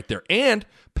right there. And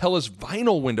Pella's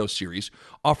vinyl window series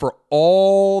offer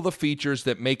all the features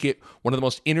that make it one of the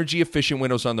most energy-efficient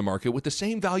windows on the market, with the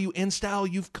same value and style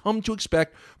you've come to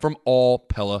expect from all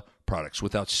Pella products,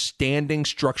 with outstanding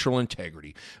structural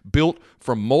integrity, built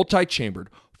from multi-chambered,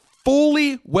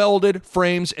 fully welded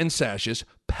frames and sashes.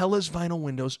 Pella's vinyl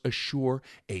windows assure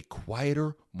a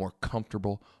quieter, more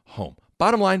comfortable home.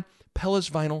 Bottom line, Pella's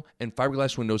vinyl and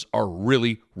fiberglass windows are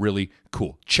really, really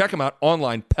cool. Check them out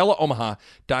online,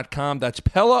 PellaOmaha.com. That's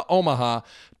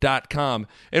PellaOmaha.com.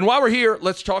 And while we're here,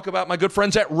 let's talk about my good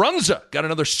friends at Runza. Got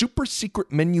another super secret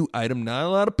menu item not a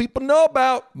lot of people know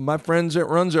about. My friends at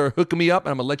Runza are hooking me up,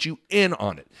 and I'm going to let you in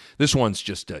on it. This one's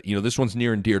just, this one's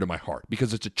near and dear to my heart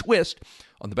because it's a twist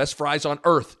on the best fries on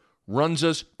earth,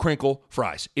 Runza's Crinkle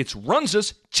Fries. It's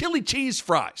Runza's chili cheese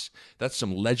fries. That's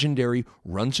some legendary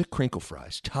Runza Crinkle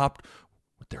Fries topped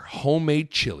with their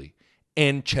homemade chili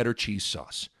and cheddar cheese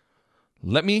sauce.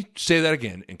 Let me say that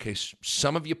again in case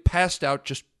some of you passed out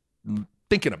just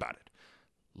thinking about it.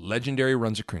 Legendary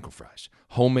Runza Crinkle Fries,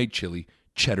 homemade chili,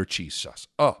 cheddar cheese sauce.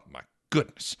 Oh, my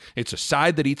goodness. It's a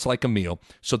side that eats like a meal.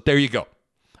 So there you go.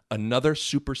 Another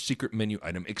super secret menu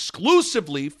item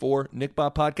exclusively for Nick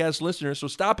Bahe Podcast listeners. So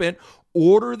stop in,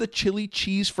 order the chili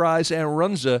cheese fries at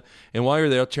Runza, and while you're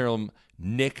there, tell them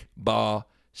Nick Bahe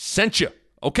sent you.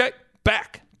 Okay,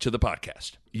 back to the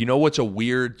podcast. You know what's a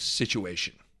weird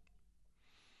situation?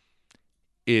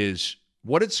 Is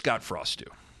what did Scott Frost do?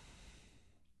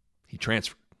 He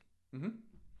transferred. Mm-hmm.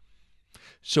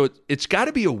 So it's got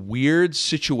to be a weird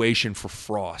situation for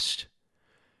Frost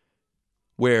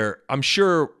where I'm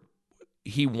sure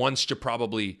he wants to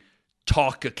probably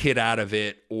talk a kid out of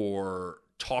it or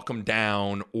talk him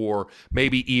down or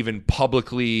maybe even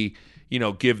publicly,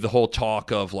 give the whole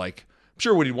talk of like, I'm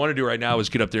sure what he'd want to do right now is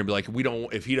get up there and be like,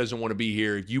 if he doesn't want to be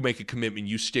here, if you make a commitment,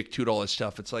 you stick to it, all this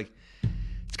stuff. It's like,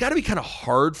 it's got to be kind of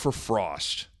hard for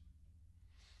Frost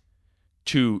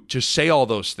to say all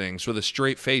those things with a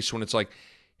straight face when it's like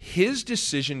his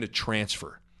decision to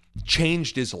transfer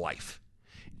changed his life.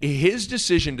 His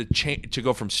decision to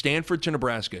go from Stanford to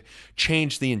Nebraska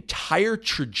changed the entire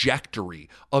trajectory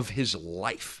of his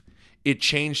life. It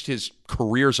changed his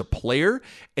career as a player,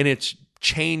 and it's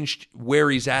changed where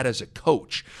he's at as a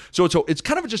coach. So it's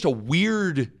kind of just a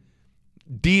weird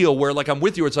deal where, like, I'm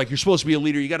with you. It's like you're supposed to be a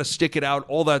leader. You got to stick it out,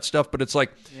 all that stuff. But it's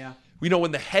like,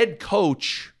 when the head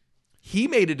coach, he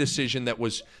made a decision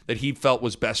that he felt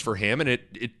was best for him, and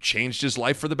it changed his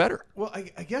life for the better. Well,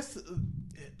 I guess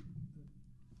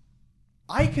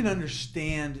I can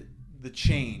understand the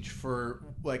change for,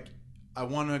 like, I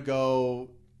want to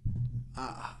go,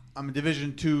 I'm a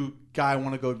Division II guy, I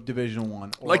want to go Division I.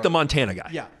 Like the Montana guy.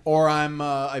 Yeah. Or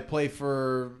I play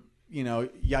for, yada,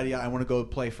 yada, I want to go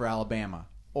play for Alabama.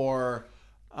 Or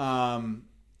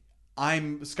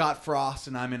I'm Scott Frost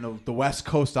and I'm in the West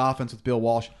Coast offense with Bill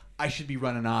Walsh. I should be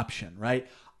running option, right?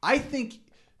 I think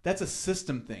that's a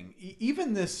system thing.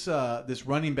 Even this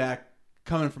running back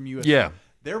coming from USC,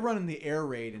 they're running the air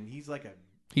raid, and he's like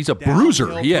he's a bruiser,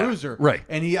 bruiser, right?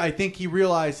 And I think he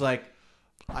realized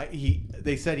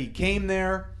they said he came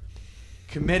there,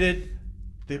 committed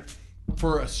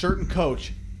for a certain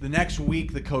coach. The next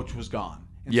week, the coach was gone,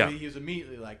 and so he was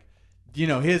immediately like,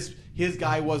 his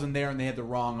guy wasn't there, and they had the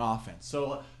wrong offense.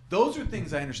 So those are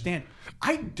things I understand.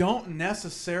 I don't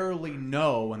necessarily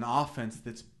know an offense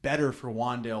that's better for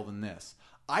Wandale than this.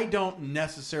 I don't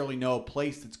necessarily know a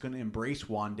place that's going to embrace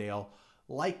Wandale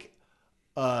like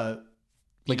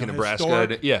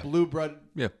Nebraska, blue blood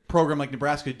program like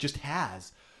Nebraska just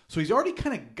has. So he's already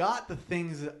kind of got the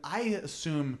things that I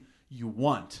assume you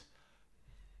want.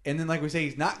 And then, like we say,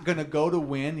 he's not going to go to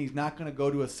win. He's not going to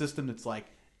go to a system that's like,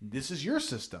 this is your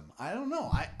system. I don't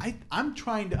know. I'm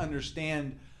trying to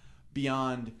understand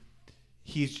beyond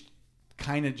he's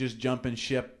kind of just jumping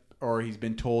ship, or he's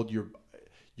been told you're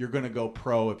going to go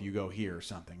pro if you go here or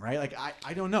something, right? Like,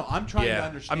 I don't know. I'm trying to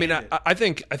understand. I mean, I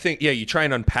think, you try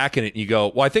and unpack it and you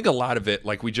go, well, I think a lot of it,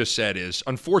 like we just said, is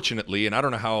unfortunately, and I don't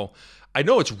know how, I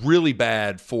know it's really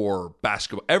bad for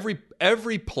basketball.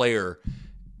 Every player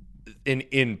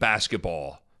in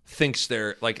basketball thinks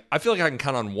they're like, I feel like I can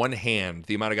count on one hand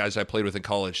the amount of guys I played with in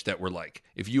college that were like,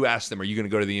 if you asked them, are you going to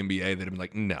go to the NBA? They'd be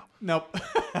like, no. Nope.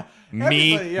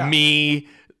 me,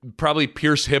 probably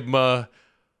Pierce Hibma.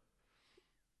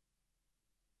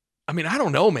 I mean, I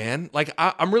don't know, man. Like,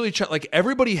 I'm really trying. Like,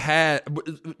 everybody had.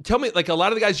 Tell me, like, a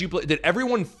lot of the guys you played. Did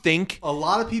everyone think? A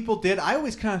lot of people did. I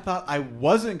always kind of thought I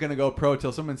wasn't going to go pro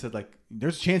until someone said, like,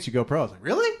 "There's a chance you go pro." I was like,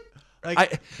 "Really?"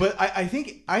 But I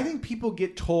think people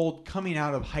get told coming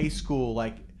out of high school,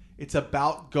 like, it's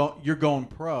about you're going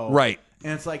pro, right?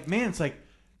 And it's like, man,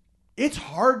 it's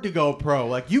hard to go pro.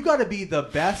 Like, you got to be the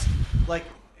best. Like,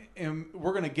 and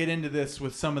we're going to get into this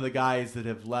with some of the guys that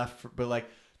have left, but like.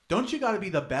 Don't you got to be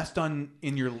the best in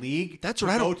your league? That's what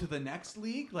I don't. Go to the next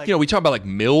league. Like, we talk about like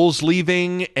Mills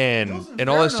leaving and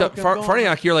all that stuff.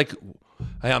 Farniok, you're like,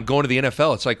 hey, I'm going to the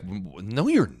NFL. It's like, no,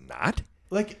 you're not.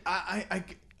 Like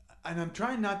and I'm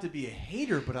trying not to be a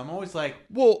hater, but I'm always like,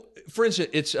 well, for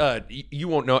instance, it's you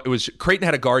won't know. It was Creighton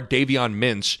had a guard, Davion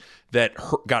Mintz, that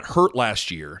got hurt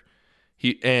last year.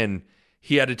 He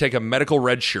had to take a medical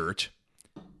red shirt.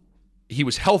 He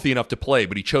was healthy enough to play,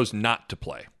 but he chose not to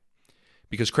play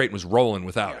because Creighton was rolling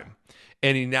without him.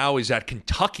 And he now is at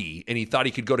Kentucky, and he thought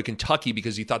he could go to Kentucky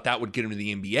because he thought that would get him to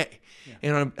the NBA.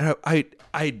 Yeah.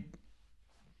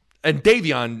 And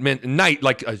Davion Knight,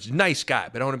 like a nice guy,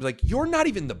 but I want to be like, you're not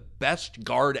even the best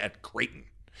guard at Creighton.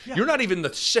 Yeah. You're not even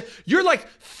you're like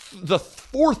the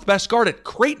fourth best guard at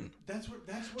Creighton. That's what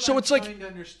so I'm it's trying like, to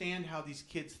understand how these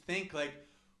kids think. Like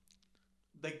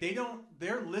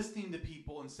they're listening to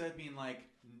people instead of being like,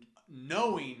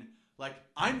 knowing, like,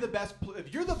 I'm the best.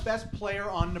 If you're the best player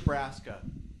on Nebraska,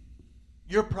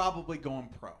 you're probably going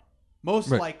pro.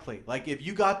 Most likely. Like, if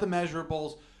you got the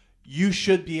measurables, you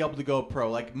should be able to go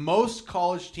pro. Like, most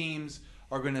college teams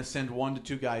are going to send 1 to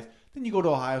 2 guys. Then you go to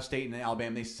Ohio State and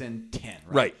Alabama, they send 10,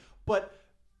 right? But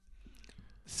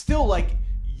still, like,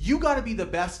 you got to be the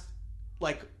best,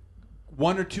 like,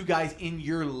 1 or 2 guys in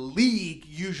your league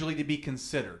usually to be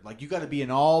considered. Like, you got to be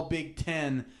an all Big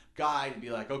Ten guy to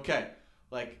be like, okay,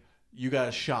 like, you got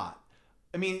a shot.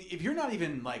 I mean, if you're not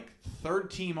even, like, third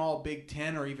team all Big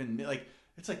Ten or even, like,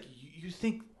 it's like you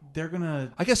think they're going to...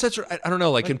 I guess that's... I don't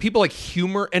know. Like, and people, like,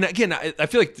 humor... And, again, I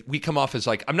feel like we come off as,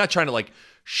 like... I'm not trying to, like,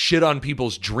 shit on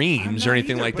people's dreams or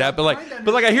anything like that. But,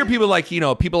 like, I hear people, like,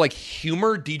 people, like,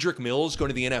 humor Dedrick Mills going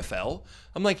to the NFL.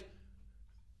 I'm like,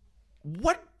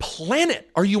 what planet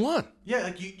are you on? Yeah,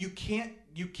 like, you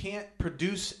can't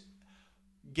produce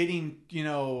getting,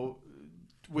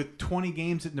 with 20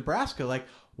 games at Nebraska. Like,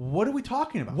 what are we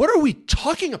talking about? What are we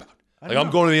talking about? Like, I'm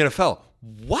going to the NFL.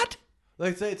 What?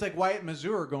 Like, it's like Wyatt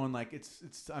Mazur going like,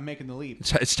 I'm making the leap.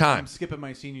 It's time. I'm skipping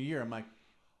my senior year. I'm like,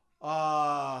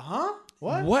 huh?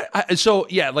 What? What? So,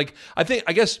 yeah, like, I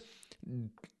guess,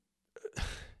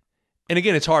 and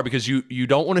again, it's hard because you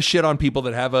don't want to shit on people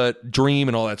that have a dream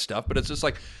and all that stuff, but it's just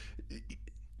like,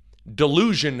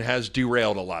 delusion has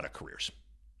derailed a lot of careers.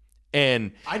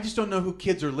 And I just don't know who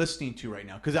kids are listening to right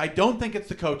now, because I don't think it's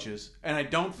the coaches, and I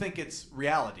don't think it's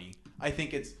reality. I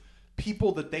think it's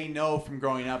people that they know from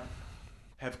growing up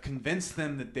have convinced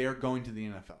them that they're going to the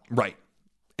NFL. Right.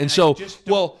 And so,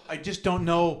 I just don't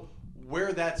know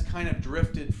where that's kind of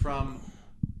drifted from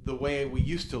the way we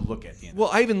used to look at the NFL. Well,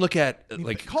 I even look at,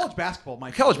 like... college basketball.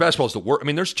 College basketball is the worst. I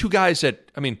mean, there's 2 guys that...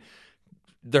 I mean,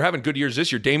 they're having good years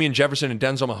this year. Damian Jefferson and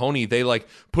Denzel Mahoney, they like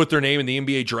put their name in the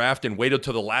NBA draft and waited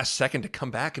till the last second to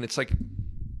come back. And it's like,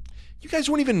 you guys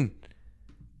won't even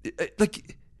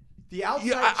like the outside.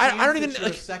 Yeah, I don't even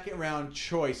like a second round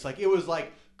choice. Like it was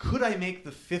like, could I make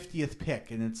the 50th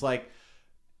pick? And it's like,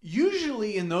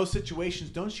 usually in those situations,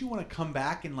 don't you want to come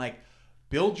back and like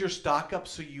build your stock up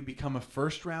so you become a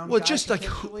first round? Well, guy just like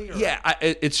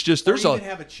it's just or there's even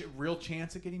have a real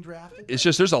chance of getting drafted. It's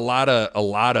just there's a lot of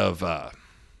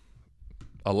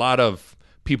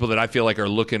people that I feel like are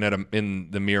looking at him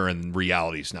in the mirror and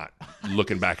reality's not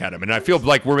looking back at him. And I feel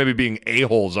like we're maybe being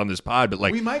a-holes on this pod, but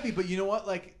like we might be, but you know what?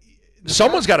 Like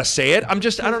someone's got to say it. I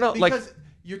don't know. Because like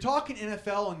you're talking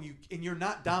NFL and you're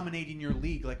not dominating your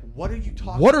league. Like what are you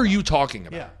talking What are you talking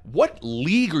about? Yeah. What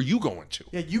league are you going to?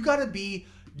 Yeah, you got to be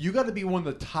one of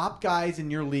the top guys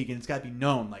in your league, and it's got to be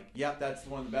known. Like, yep, that's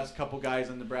one of the best couple guys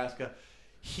in Nebraska.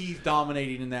 He's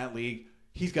dominating in that league.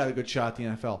 He's got a good shot at the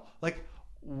NFL. Like,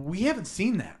 we haven't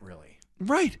seen that really.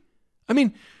 Right. I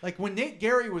mean, like when Nate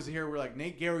Gary was here, we're like,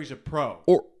 Nate Gary's a pro.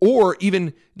 Or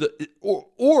even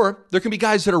or there can be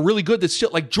guys that are really good that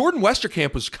still like Jordan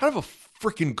Westerkamp was kind of a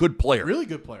freaking good player. Really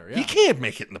good player, yeah. He can't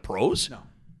make it in the pros. No.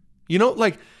 You know,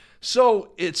 like,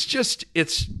 so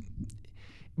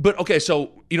but okay,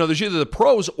 so, there's either the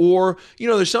pros or,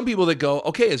 there's some people that go,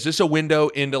 okay, is this a window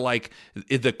into like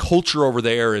the culture over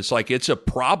there is like, it's a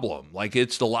problem. Like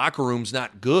it's the locker room's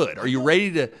not good. Are you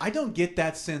ready to? I don't get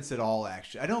that sense at all,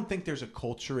 actually. I don't think there's a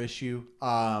culture issue.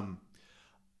 I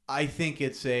think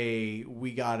it's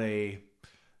we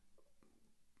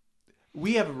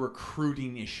have a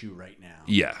recruiting issue right now.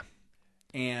 Yeah.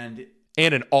 And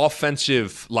an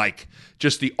offensive, like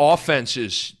just the offense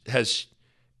has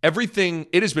everything.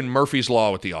 It has been Murphy's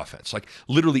Law with the offense. Like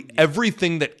literally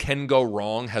everything that can go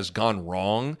wrong has gone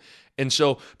wrong. And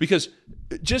so, because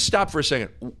just stop for a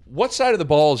second. What side of the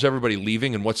ball is everybody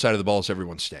leaving and what side of the ball is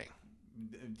everyone staying?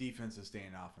 Defense is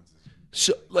staying, offense is.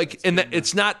 So like, and that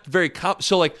it's not very,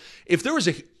 so like if there was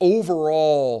an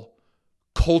overall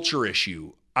culture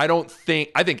issue, I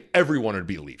think everyone would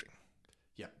be leaving.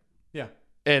 Yeah. Yeah.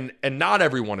 And not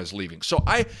everyone is leaving. So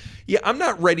I'm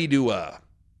not ready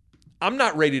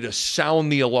to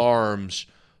sound the alarms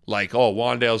like, oh,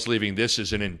 Wandale's leaving. This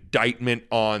is an indictment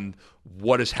on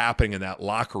what is happening in that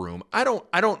locker room. I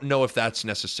don't know if that's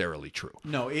necessarily true.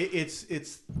 No,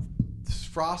 it's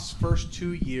Frost's first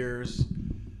 2 years,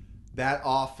 that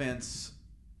offense,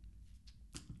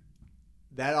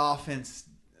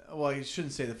 well, I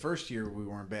shouldn't say the first year we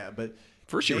weren't bad, but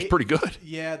first year was pretty good.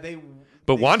 Yeah,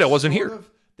 but Wandale wasn't here.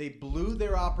 They blew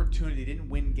their opportunity. They didn't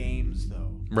win games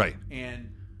though. Right.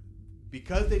 And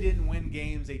because they didn't win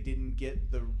games, they didn't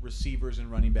get the receivers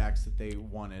and running backs that they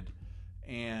wanted,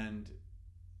 and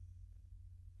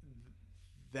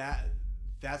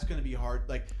that's going to be hard.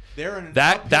 Like they're in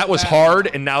that was hard,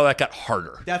 and now that got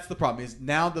harder. That's the problem. Is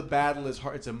now the battle is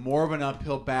hard. It's a more of an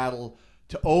uphill battle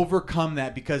to overcome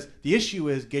that, because the issue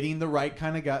is getting the right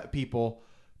kind of people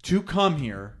to come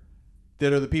here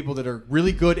that are the people that are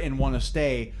really good and want to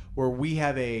stay. Where we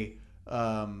have a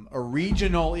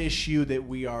regional issue that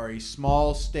we are a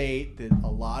small state, that a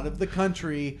lot of the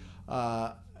country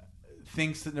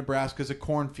thinks that Nebraska is a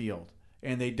cornfield,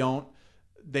 and they don't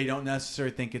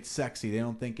necessarily think it's sexy. They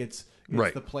don't think it's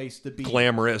right. the place to be.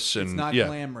 Glamorous. It's not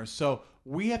glamorous. So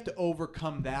we have to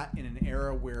overcome that in an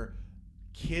era where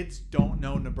kids don't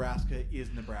know Nebraska is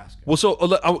Nebraska. Well, so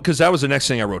because that was the next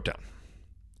thing I wrote down,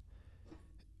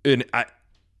 and I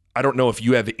don't know if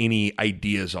you have any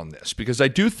ideas on this, because I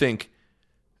think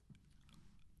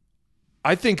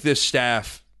this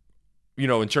staff,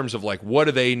 in terms of like, what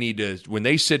do they need to, when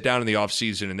they sit down in the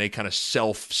offseason and they kind of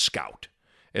self-scout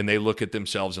and they look at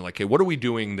themselves and like, hey, what are we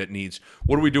doing that's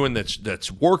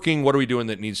working? What are we doing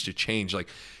that needs to change? Like,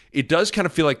 it does kind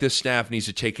of feel like this staff needs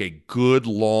to take a good,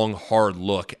 long, hard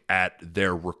look at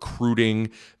their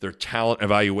recruiting, their talent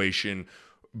evaluation,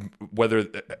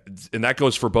 and that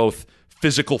goes for both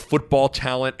physical football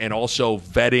talent and also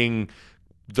vetting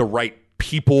the right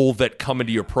people that come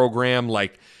into your program.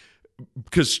 Like,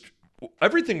 because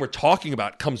everything we're talking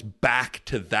about comes back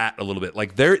to that a little bit.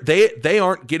 Like they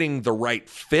aren't getting the right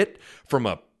fit from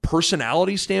a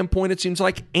personality standpoint, it seems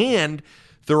like, and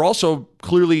they're also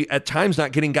clearly at times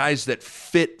not getting guys that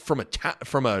fit from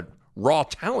a raw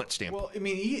talent standpoint. Well, I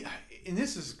mean, and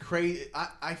this is crazy.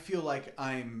 I feel like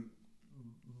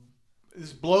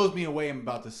this blows me away. I'm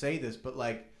about to say this, but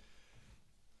like,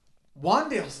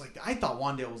 Wandale's like, I thought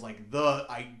Wandale was like the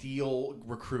ideal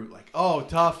recruit. Like, oh,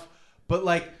 tough. But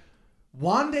like,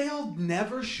 Wandale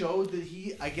never showed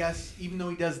that I guess, even though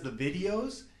he does the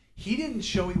videos, he didn't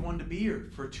show he wanted to be here.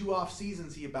 For 2 off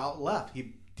seasons, he about left.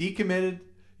 He decommitted.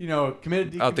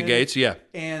 committed, out the gates, yeah.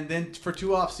 And then for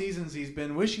 2 off seasons, he's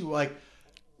been wishy. Like,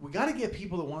 we got to get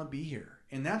people that want to be here,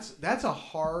 and that's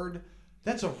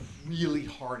a really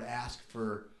hard ask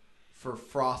for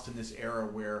Frost in this era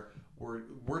where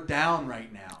we're down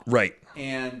right now, right?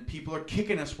 And people are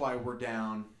kicking us while we're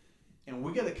down, and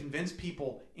we got to convince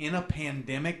people in a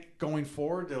pandemic going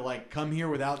forward to like come here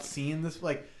without seeing this.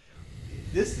 Like,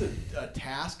 this is a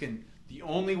task, and the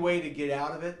only way to get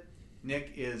out of it,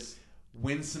 Nick, is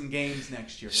win some games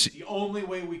next year. It's the only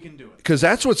way we can do it. Because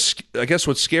that's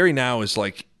what's scary now is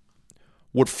like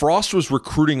what Frost was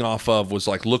recruiting off of was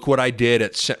like, look what I did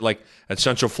at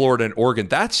Central Florida and Oregon.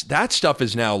 That stuff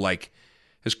is now like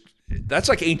that's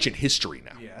like ancient history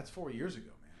now. Yeah, that's 4 years ago,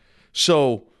 man.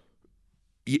 So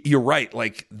you're right.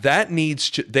 Like they need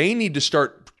to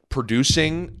start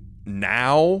producing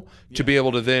now to be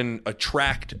able to then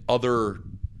attract other,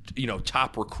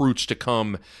 top recruits to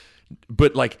come.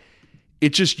 But like, it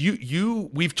just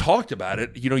we've talked about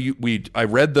it. I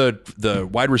read the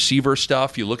wide receiver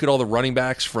stuff. You look at all the running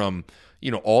backs from,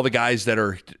 all the guys that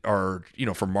are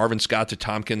from Marvin Scott to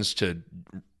Tompkins to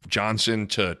Johnson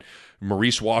to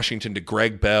Maurice Washington to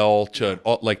Greg Bell to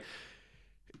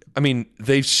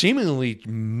they've seemingly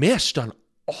missed on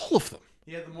all of them.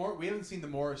 Yeah, we haven't seen the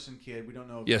Morrison kid. We don't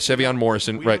know. Sevion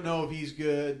Morrison. We don't know if he's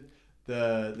good.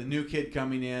 The new kid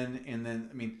coming in, and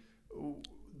then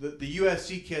the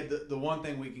USC kid. The one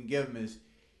thing we can give him is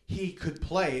he could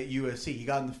play at USC. He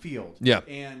got in the field. Yeah,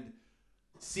 and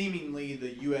seemingly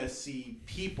the USC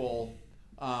people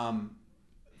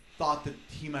thought that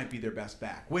he might be their best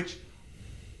back, which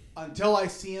until I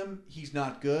see him, he's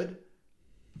not good.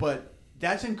 But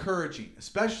that's encouraging,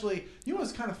 especially,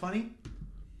 what's kind of funny?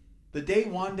 The day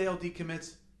Wandale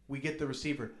decommits, we get the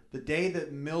receiver. The day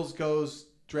that Mills goes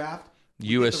draft, we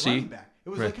USC. get the running back. It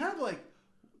was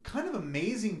kind of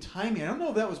amazing timing. I don't know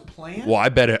if that was planned. Well, I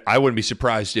bet I wouldn't be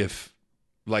surprised if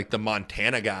like the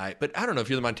Montana guy, but I don't know if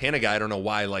you're the Montana guy. I don't know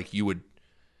why like you would.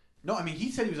 No, he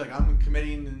said he was like, I'm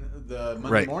committing the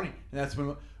Monday morning, and that's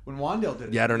when Wandale did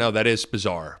it. Yeah, I don't know. That is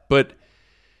bizarre, but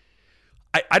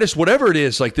I just whatever it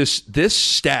is, like this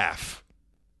staff.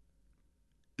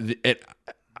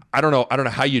 I don't know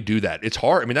how you do that. It's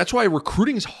hard. That's why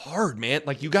recruiting is hard, man.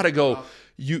 Like you got to go.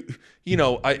 You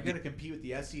got to compete with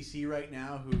the SEC right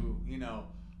now, who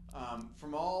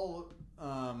from all.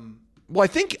 Well, I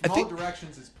think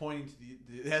directions is pointing to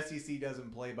the SEC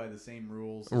doesn't play by the same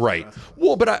rules. Right.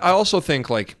 Well, but I also think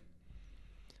like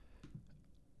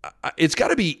it's got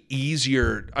to be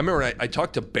easier. I remember I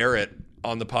talked to Barrett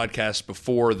on the podcast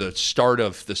before the start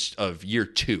of year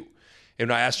 2,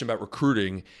 and I asked him about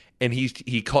recruiting. And he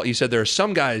said there are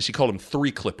some guys, he called them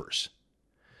 3 clippers.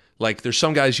 Like there's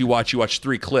some guys you watch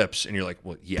 3 clips and you're like,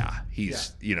 well, yeah,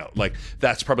 he's, like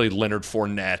that's probably Leonard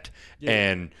Fournette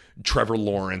and Trevor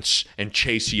Lawrence and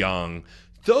Chase Young.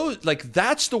 Those like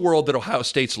that's the world that Ohio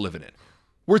State's living in,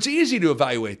 where it's easy to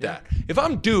evaluate that. If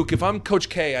I'm Duke, if I'm Coach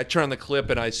K, I turn on the clip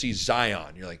and I see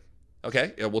Zion. You're like,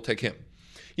 okay, yeah, we'll take him.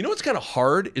 What's kind of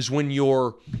hard is when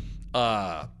you're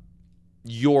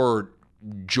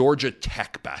Georgia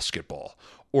Tech basketball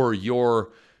or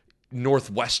your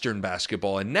Northwestern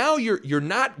basketball, and now you're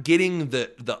not getting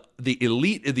the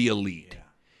elite of the elite. Yeah.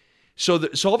 So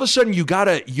all of a sudden you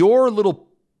gotta your little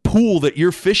pool that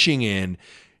you're fishing in,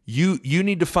 you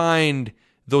need to find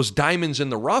those diamonds in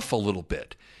the rough a little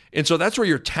bit. And so that's where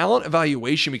your talent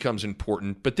evaluation becomes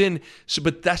important. But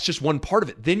that's just one part of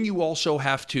it. Then you also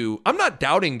have to. I'm not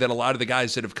doubting that a lot of the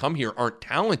guys that have come here aren't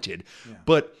talented,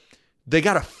 but they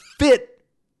got to fit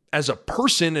as a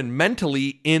person and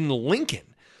mentally in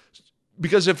Lincoln.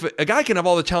 Because if a guy can have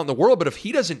all the talent in the world, but if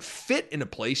he doesn't fit in a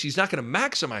place, he's not going to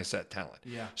maximize that talent.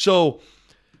 Yeah. So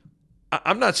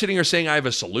I'm not sitting here saying I have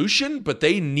a solution, but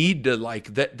they need to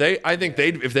like that. I think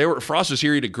if Frost was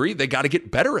here, he'd agree. They got to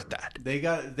get better at that.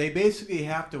 They basically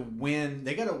have to win.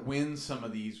 They got to win some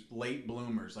of these late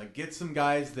bloomers. Like get some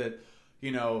guys that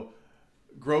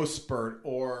growth spurt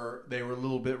or they were a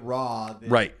little bit raw.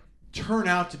 Right. Turn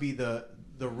out to be the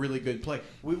really good play.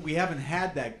 We haven't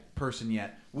had that person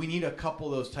yet. We need a couple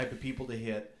of those type of people to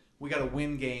hit. We got to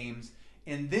win games.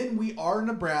 And then we are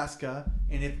Nebraska,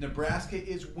 and if Nebraska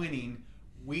is winning,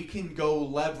 we can go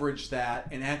leverage that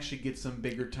and actually get some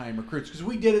bigger time recruits. Because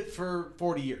we did it for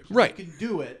 40 years. Right. We can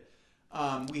do it.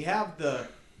 We have the,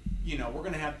 we're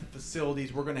going to have the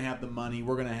facilities. We're going to have the money.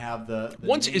 We're going to have the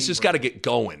once it's just got to get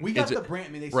going. We got the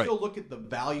brand. They still look at the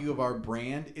value of our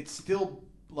brand. It's still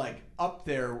like up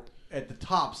there at the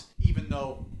tops, even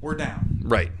though we're down.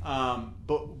 Right.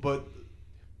 But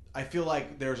I feel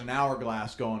like there's an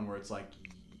hourglass going where it's like,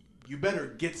 you better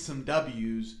get some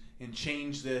W's and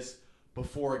change this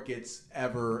before it gets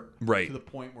ever Right. to the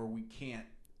point where we can't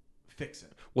fix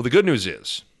it. Well, the good news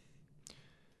is,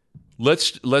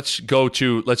 let's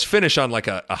finish on like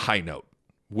a high note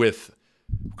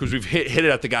because we've hit it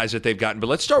at the guys that they've gotten, but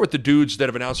let's start with the dudes that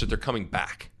have announced that they're coming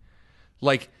back.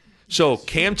 So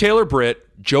Cam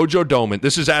Taylor-Britt, JoJo Domann.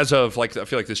 This is as of I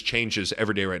feel like this changes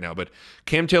every day right now, but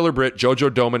Cam Taylor-Britt, JoJo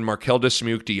Domann, Markel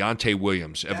Dismuke, Deontay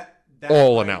Williams have That's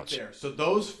all right announced. There. So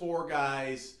those 4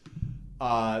 guys,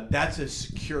 that's a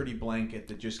security blanket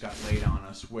that just got laid on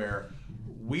us where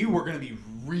we were going to be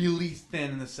really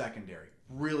thin in the secondary,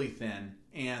 really thin.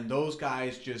 And those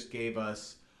guys just gave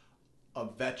us a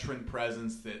veteran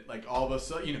presence that all of a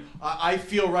sudden, I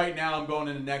feel right now I'm going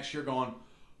into next year going,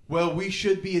 well, we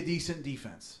should be a decent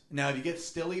defense. Now, if you get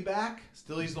Stilly back,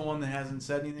 Stilly's the one that hasn't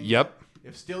said anything. Yep. Yet.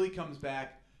 If Stilly comes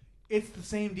back, it's the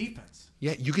same defense.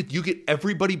 Yeah, you get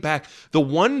everybody back. The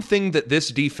one thing that this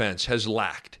defense has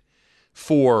lacked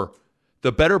for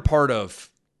the better part of,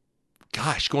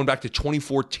 going back to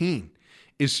 2014,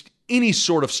 is any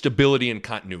sort of stability and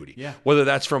continuity. Yeah. Whether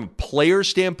that's from a player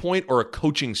standpoint or a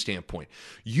coaching standpoint.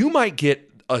 You might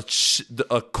get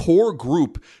a core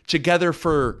group together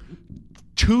for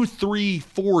 2, 3,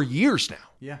 4 years now.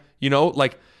 Yeah.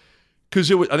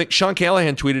 Because I think Sean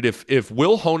Callahan tweeted if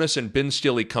Will Honus and Ben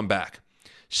Stille come back,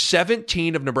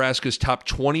 17 of Nebraska's top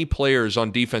 20 players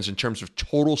on defense in terms of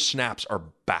total snaps are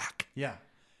back. Yeah.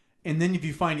 And then if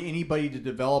you find anybody to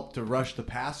develop to rush the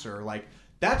passer,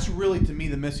 that's really, to me,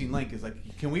 the missing link is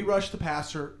can we rush the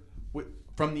passer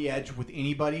from the edge with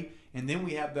anybody, and then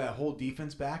we have that whole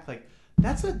defense back?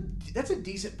 That's a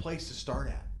decent place to start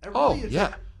at.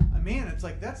 Yeah. Man, it's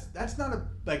that's not a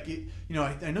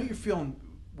I know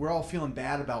we're all feeling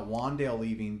bad about Wandale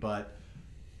leaving, but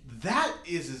that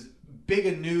is as big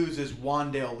a news as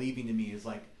Wandale leaving to me is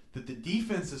that the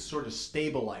defense is sort of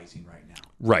stabilizing right now.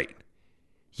 Right.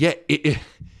 Yeah.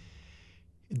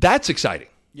 That's exciting.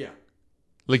 Yeah.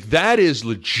 That is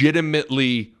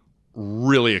legitimately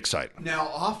really exciting.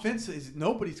 Now, offense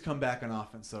nobody's come back on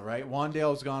offense though, right?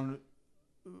 Wandale's gone.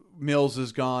 Mills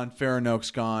is gone,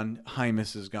 Faranoak's gone,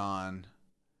 Hymas is gone,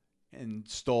 and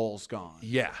Stoll's gone.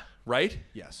 Yeah, right?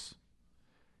 Yes.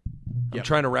 I'm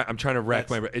trying to rack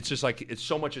my brain. It's just it's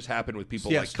so much has happened with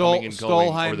people coming and going Stoll,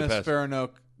 over the Hymas, past.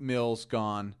 Faranoak, Mills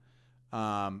gone.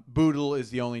 Boodle is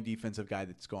the only defensive guy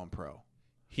that's going pro.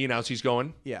 He announced he's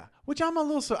going? Yeah, which I'm a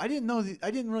little I didn't know.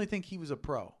 I didn't really think he was a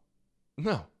pro.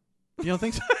 No. You don't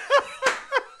think so?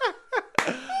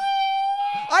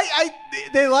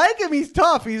 They like him. He's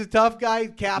tough. He's a tough guy.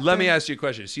 Captain. Let me ask you a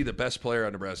question. Is he the best player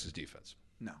on Nebraska's defense?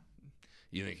 No.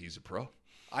 You think he's a pro?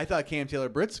 I thought Cam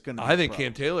Taylor-Britt's going to be I think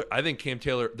Cam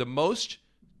Taylor, the most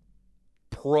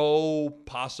pro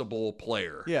possible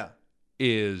player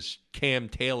is Cam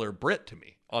Taylor-Britt to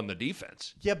me on the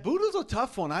defense. Yeah, Boodle's a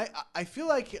tough one. I feel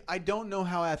like I don't know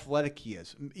how athletic he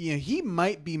is. He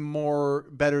might be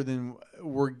better than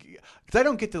because I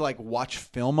don't get to watch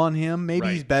film on him. Maybe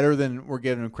he's better than we're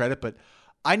giving him credit, but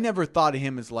I never thought of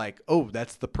him as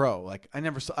that's the pro. I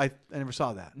never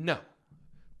saw that. No.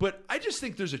 But I just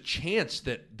think there's a chance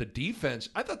that the defense,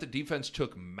 I thought the defense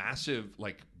took massive,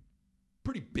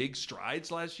 pretty big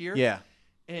strides last year. Yeah.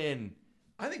 And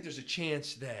I think there's a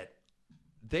chance that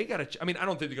they got I don't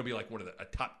think they're going to be one of a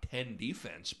top 10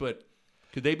 defense, but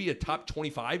could they be a top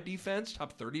 25 defense,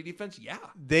 top 30 defense? Yeah.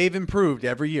 They've improved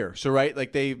every year. So, right,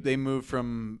 they moved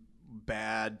from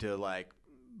bad to a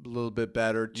little bit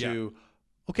better to,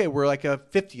 okay, we're a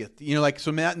 50th.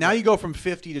 So now you go from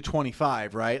 50 to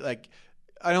 25, right?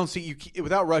 I don't see you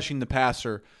without rushing the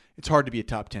passer. It's hard to be a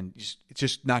top 10. It's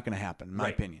just not going to happen, in my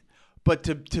opinion. But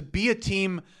to be a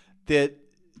team that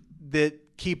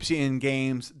keeps you in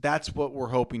games, that's what we're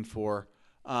hoping for.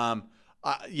 Cam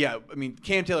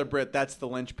Taylor-Britt, that's the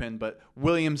linchpin. But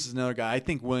Williams is another guy. I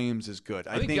think Williams is good.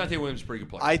 I think Deontay Williams is a pretty good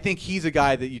player. I think he's a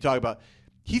guy that you talk about.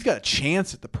 He's got a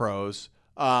chance at the pros.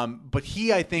 But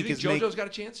I think you think JoJo's got a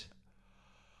chance?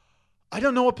 I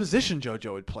don't know what position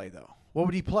JoJo would play though. What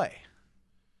would he play?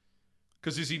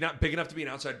 Because is he not big enough to be an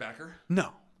outside backer? No,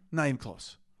 not even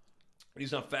close.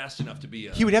 He's not fast enough to be.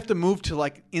 He would have to move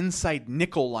to inside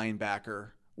nickel linebacker,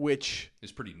 which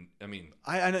is pretty. I mean,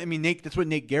 Nate. That's what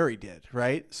Nate Gary did,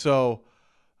 right? So,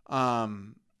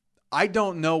 I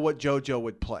don't know what JoJo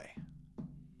would play.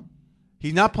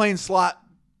 He's not playing slot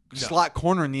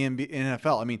corner in the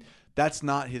NFL. I mean, that's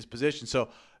not his position. So,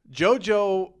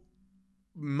 JoJo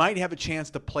might have a chance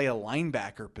to play a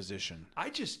linebacker position.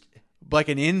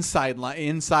 An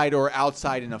inside or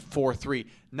outside in a 4-3,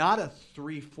 not a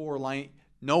 3-4 line.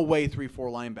 No way 3-4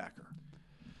 linebacker.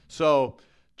 So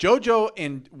JoJo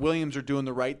and Williams are doing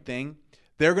the right thing.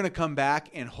 They're going to come back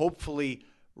and hopefully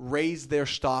raise their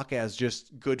stock as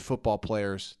just good football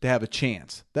players to have a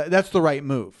chance. That's the right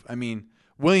move. I mean,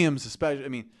 Williams especially. I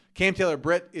mean, Cam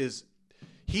Taylor-Britt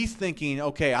he's thinking,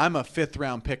 okay, I'm a 5th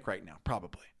round pick right now,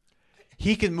 probably.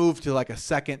 He can move to like a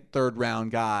 2nd, 3rd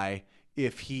round guy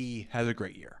if he has a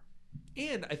great year.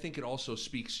 And I think it also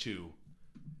speaks to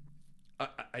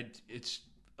it's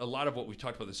a lot of what we've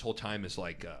talked about this whole time is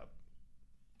like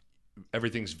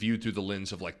everything's viewed through the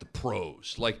lens of like the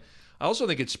pros. Like, I also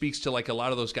think it speaks to like a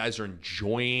lot of those guys are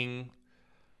enjoying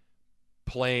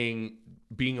playing,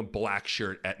 being a black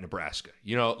shirt at Nebraska.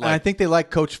 You know, like, and I think they like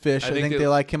Coach Fish. I think they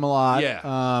like him a lot.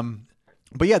 Yeah.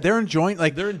 But yeah, they're enjoying.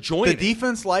 Like, they're enjoying the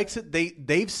defense likes it.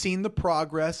 They've seen the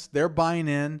progress. They're buying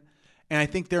in, and I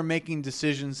think they're making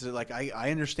decisions that, like,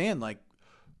 I understand. Like,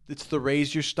 it's the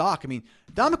raise your stock. I mean,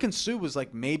 Ndamukong Suh was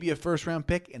like maybe a 1st round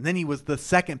pick, and then he was the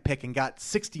 2nd pick and got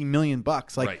 $60 million.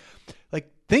 Like,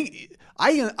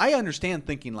 I understand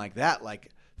thinking like that.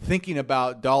 Like, thinking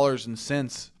about dollars and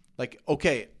cents. Like,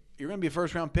 okay, you're going to be a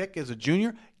 1st round pick as a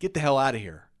junior. Get the hell out of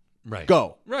here. Right.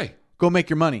 Go. Right. Go make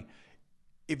your money.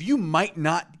 If you might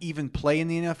not even play in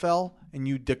the NFL and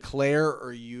you declare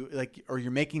or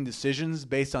you're making decisions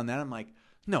based on that, I'm like,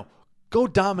 no, go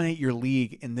dominate your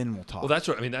league and then we'll talk. Well,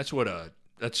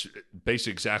 that's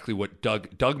basically exactly what Doug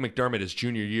McDermott his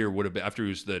junior year would have been after he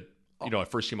was a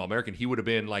first team All-American. He would have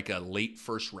been like a late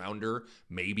 1st rounder,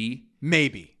 maybe.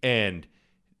 And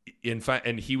in fact,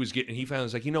 he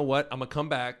found like, you know what? I'm gonna come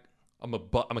back. I'm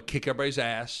gonna kick everybody's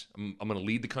ass. I'm gonna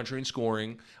lead the country in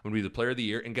scoring. I'm gonna be the player of the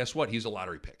year. And guess what? He's a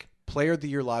lottery pick. Player of the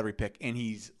year lottery pick, and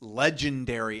he's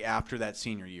legendary after that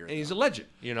senior year. And he's a legend,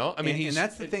 you know. I mean, and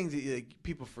that's the thing that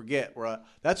people forget.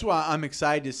 That's why I'm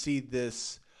excited to see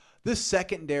this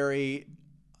secondary.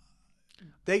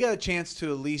 They got a chance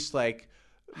to at least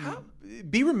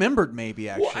be remembered, maybe.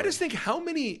 Actually, well, I just think how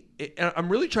many. I'm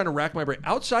really trying to rack my brain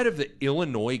outside of the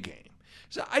Illinois game.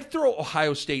 So I'd throw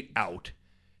Ohio State out.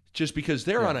 Just because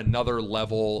they're on another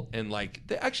level and like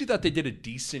they actually thought they did a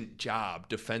decent job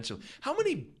defensively. How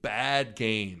many bad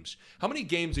games? How many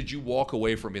games did you walk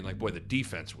away from being like, boy, the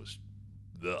defense was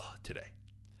today?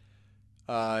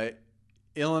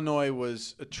 Illinois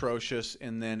was atrocious,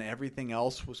 and then everything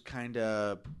else was kind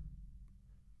of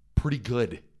pretty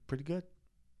good.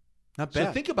 Not bad.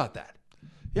 So think about that.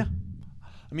 Yeah.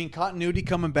 I mean, continuity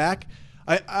coming back.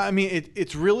 I mean,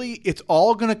 it's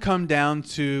all going to come down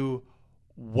to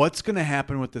what's going to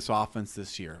happen with this offense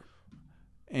this year,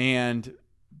 and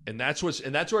that's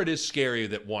where it is scary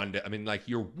that I mean, like,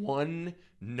 you're one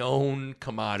known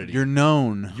commodity. You're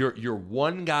known. You're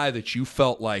one guy that you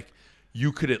felt like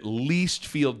you could at least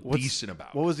feel decent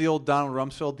about. What was the old Donald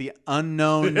Rumsfeld? The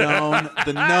unknown known,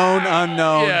 the known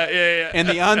unknown, and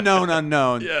the unknown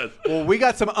unknown. Yes. Well, we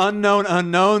got some unknown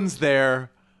unknowns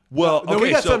there. Well, no,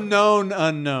 we got some known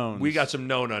unknowns. We got some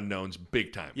known unknowns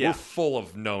big time. Yeah. We're full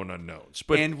of known unknowns.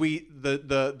 And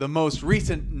the most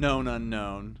recent known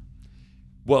unknown.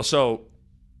 Well, so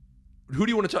who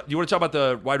do you want to talk? Do you want to talk about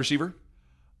the wide receiver?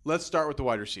 Let's start with the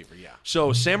wide receiver, yeah.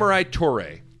 So Samurai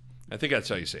Toure. I think that's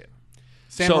how you say it.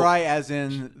 Samurai as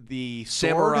in the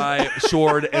sword? Samurai,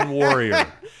 sword, and warrior.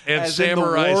 And as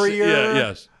samurai, in the warrior?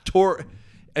 yes. Toure.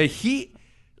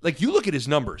 Like, you look at his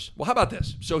numbers. Well, how about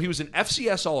this? So he was an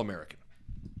FCS All-American.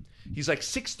 He's like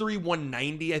 6'3",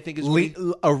 190, I think is weight.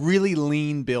 A really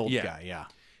lean build guy, yeah.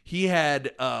 He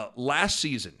had, last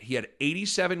season, he had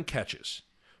 87 catches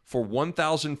for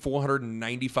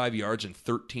 1,495 yards and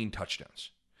 13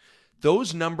 touchdowns.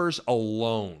 Those numbers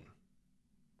alone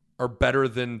are better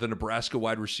than the Nebraska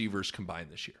wide receivers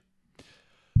combined this year.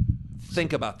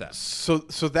 Think about that. So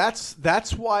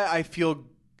that's why I feel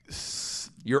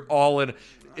you're all in.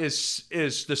 Is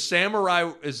the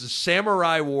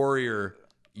samurai warrior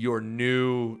your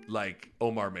new like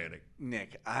Omar Manning?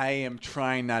 Nick, I am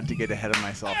trying not to get ahead of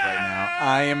myself right now.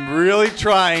 I am really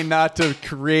trying not to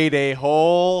create a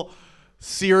whole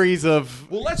series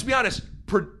of. Well, let's be honest.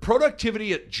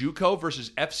 Productivity at JUCO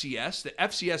versus FCS. The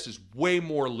FCS is way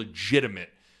more legitimate.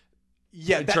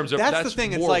 Yeah, in terms of that's the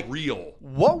thing. It's more like real.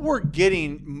 What we're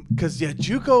getting, because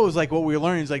JUCO is like what we're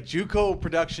learning is like JUCO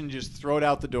production. Just throw it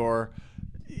out the door.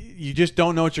 You just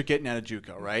don't know what you're getting out of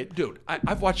JUCO, right? Dude,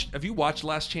 I've watched. Have you watched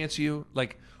Last Chance U?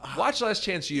 Like, watch Last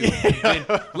Chance U. I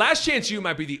mean, Last Chance U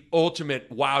might be the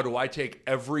ultimate. Wow, do I take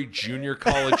every junior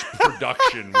college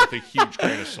production with a huge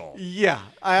grain of salt? Yeah,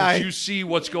 you see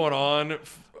what's going on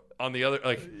the other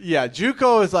like. Yeah,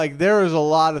 JUCO is like there is a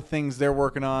lot of things they're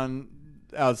working on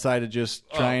outside of just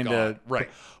trying to right.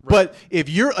 But if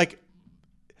you're like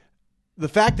the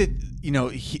fact that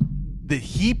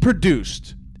he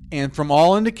produced. And from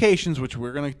all indications, which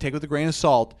we're going to take with a grain of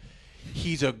salt,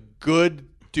 he's a good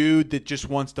dude that just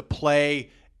wants to play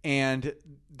and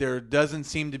there doesn't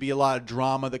seem to be a lot of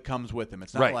drama that comes with him.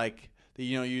 It's not Right. like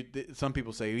some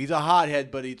people say he's a hothead,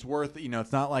 but it's worth.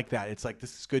 It's not like that. It's like,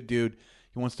 this is a good dude.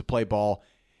 He wants to play ball.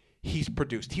 He's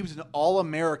produced. He was an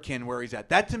All-American where he's at.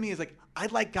 That to me is like, I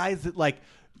like guys that like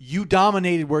you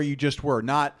dominated where you just were,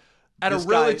 not At a this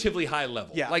guy- relatively high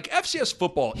level. Yeah. Like FCS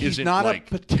football He's isn't not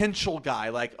like a potential guy.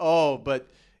 Like, but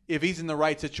if he's in the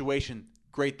right situation,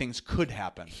 great things could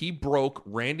happen. he broke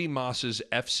Randy Moss's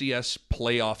FCS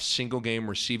playoff single game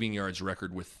receiving yards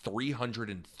record with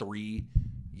 303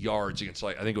 yards against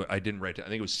I think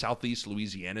it was Southeast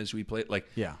Louisiana as we played.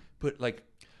 Yeah. But like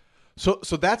So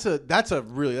that's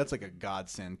like a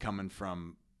godsend coming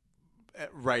from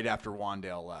right after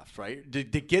Wandale left, right? To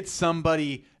get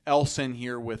somebody else in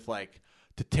here with like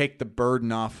to take the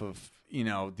burden off of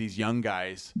these young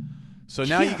guys. So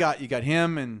now you got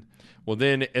him and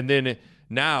then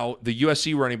now the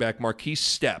USC running back Marquise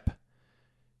Stepp.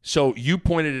 So you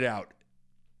pointed it out.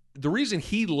 The reason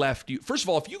he left you, first of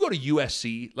all, if you go to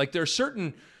USC, like there are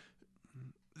certain.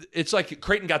 It's like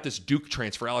Creighton got this Duke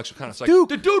transfer. Alex O'Connor. It's like Duke.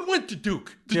 The dude went to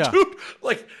Duke. Yeah. Dude,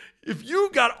 like if you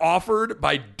got offered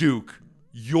by Duke,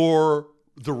 you're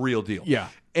the real deal. Yeah.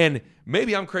 And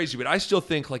maybe I'm crazy, but I still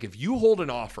think like if you hold an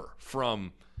offer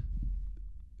from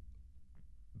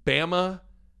Bama,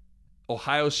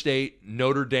 Ohio State,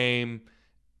 Notre Dame,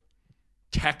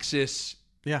 Texas,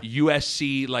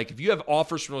 USC, like if you have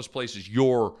offers from those places,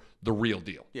 you're the real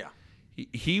deal. Yeah.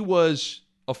 He was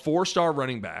a 4-star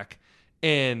running back,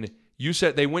 and you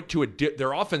said they went to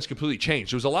their offense completely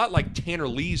changed. It was a lot like Tanner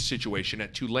Lee's situation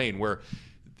at Tulane, where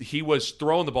he was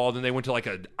throwing the ball, then they went to like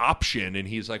an option, and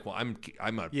he's like, "Well,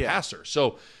 I'm a passer."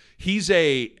 So he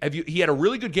had a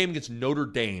really good game against Notre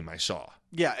Dame. I saw.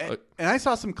 Yeah, and I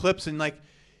saw some clips, and like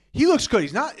he looks good.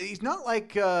 He's not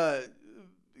like a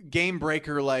game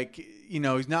breaker. Like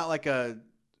he's not like a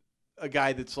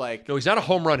guy that's like. No, he's not a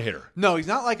home run hitter. No, he's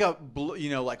not like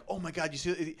like, oh my God, you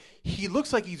see, he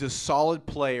looks like he's a solid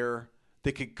player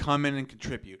that could come in and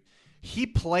contribute. He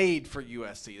played for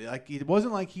USC. Like it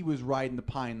wasn't like he was riding the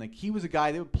pine. Like he was a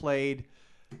guy that played,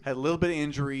 had a little bit of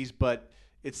injuries, but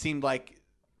it seemed like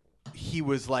he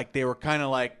was like they were kind of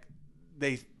like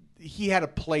he had a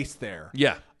place there.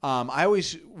 Yeah. I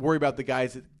always worry about the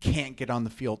guys that can't get on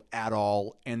the field at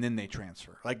all and then they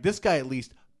transfer. Like this guy at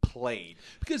least played.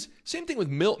 Because same thing with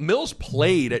Mills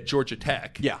played at Georgia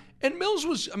Tech. Yeah. And Mills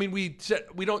was, we said,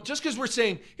 we don't, just because we're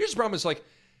saying, here's the problem is like,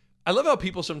 I love how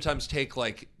people sometimes take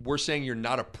like, we're saying you're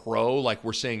not a pro, like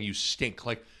we're saying you stink.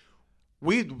 Like,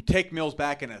 we'd take Mills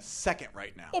back in a second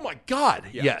right now. Oh my God.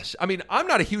 Yeah. Yes. I'm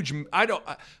not a huge,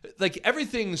 like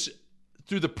everything's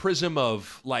through the prism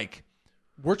of like,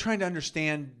 we're trying to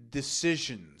understand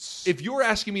decisions. If you're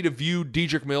asking me to view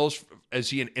Dedrick Mills, as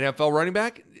he an NFL running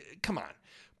back? Come on.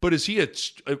 But is he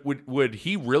would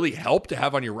he really help to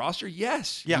have on your roster?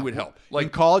 Yes, he would help. Like in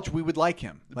college, we would like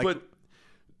him.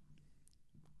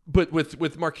 But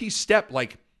with Marquise Stepp,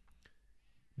 like,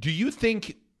 do you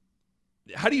think?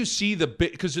 How do you see the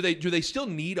bit? Because do they still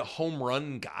need a home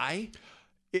run guy?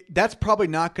 That's probably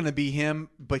not going to be him.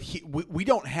 But we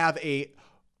don't have a.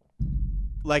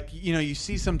 Like, you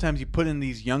see sometimes you put in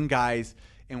these young guys,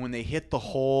 and when they hit the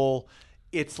hole,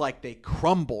 it's like they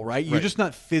crumble, right? You're just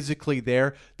not physically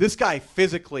there. This guy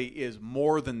physically is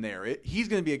more than there. He's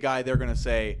going to be a guy they're going to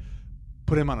say,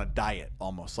 put him on a diet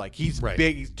almost. Like, he's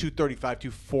big. He's 235,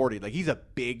 240. Like, he's a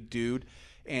big dude.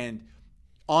 And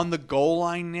on the goal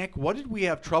line, Nick, what did we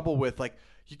have trouble with? Like,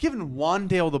 you're giving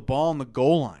Wandale the ball on the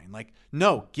goal line. Like,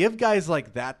 no, give guys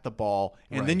like that the ball,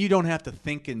 and then you don't have to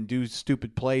think and do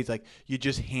stupid plays. Like, you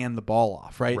just hand the ball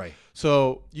off, right?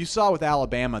 So you saw with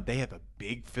Alabama, they have a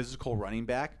big physical running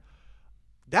back.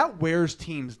 That wears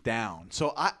teams down.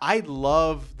 So I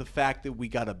love the fact that we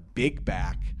got a big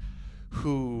back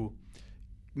who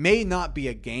may not be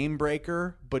a game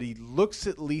breaker, but he looks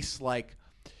at least like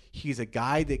he's a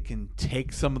guy that can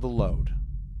take some of the load.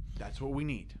 That's what we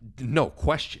need. No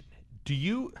question.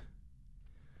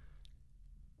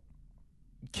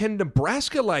 Can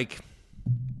Nebraska, like,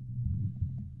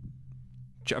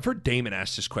 I've heard Damon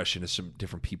ask this question to some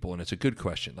different people, and it's a good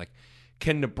question. Like,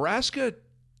 can Nebraska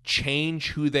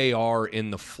change who they are on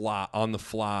the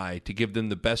fly to give them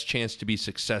the best chance to be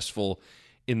successful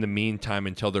in the meantime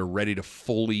until they're ready to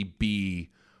fully be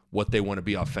what they want to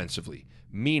be offensively?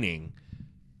 Meaning,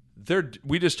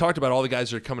 we just talked about all the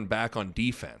guys that are coming back on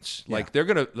defense. Like, they're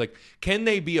going to, can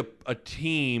they be a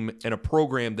team and a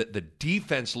program that the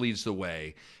defense leads the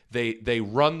way? They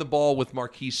run the ball with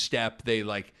Marquise Stepp.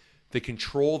 They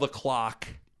control the clock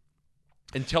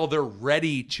until they're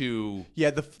ready to. Yeah,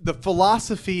 the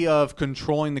philosophy of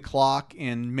controlling the clock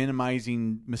and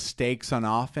minimizing mistakes on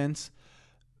offense,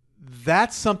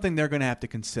 that's something they're going to have to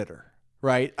consider,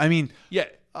 right? I mean, Yeah.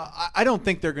 I don't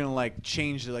think they're going to like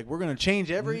change. Like we're going to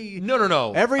change every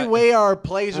No. every way our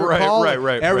plays are called.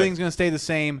 Right. Everything's going to stay the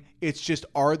same. It's just,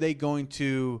 are they going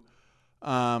to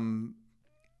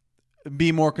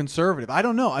be more conservative? I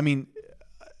don't know. I mean,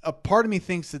 a part of me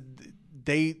thinks that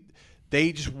they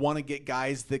just want to get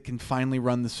guys that can finally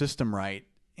run the system right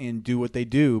and do what they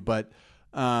do. But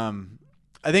I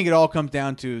think it all comes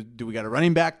down to, do we got a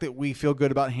running back that we feel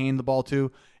good about handing the ball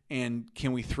to, and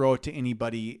can we throw it to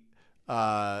anybody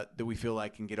that we feel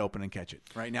like can get open and catch it?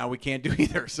 Right now we can't do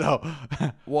either. So,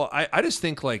 well, I just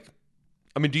think like,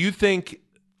 I mean, do you think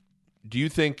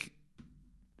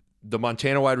the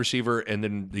Montana wide receiver and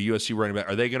then the USC running back,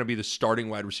 are they going to be the starting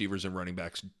wide receivers and running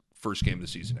backs first game of the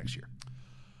season next year?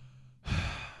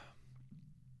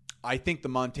 I think the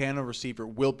Montana receiver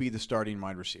will be the starting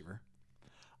wide receiver.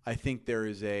 I think there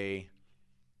is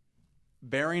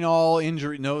bearing all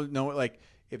injury, like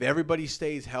if everybody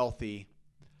stays healthy,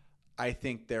 I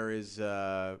think there is.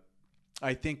 I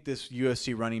think this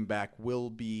USC running back will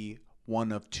be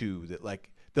one of two that, like,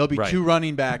 there'll be two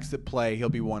running backs that play. He'll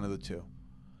be one of the two.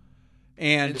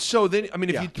 And so then, I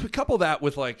mean, if you couple that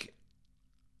with like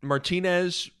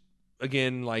Martinez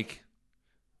again, like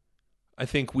I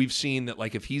think we've seen that,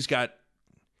 like if he's got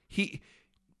he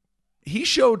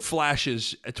showed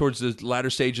flashes towards the latter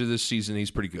stage of this season.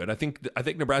 He's pretty good. I think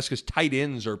Nebraska's tight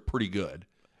ends are pretty good.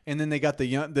 And then they got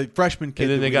the freshman kid.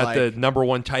 And then they got the number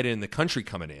one tight end in the country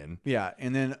coming in. Yeah,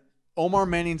 and then Omar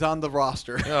Manning's on the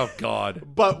roster. Oh God!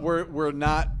 But we're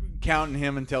not counting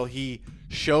him until he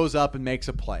shows up and makes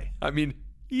a play. I mean,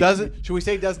 should we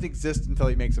say doesn't exist until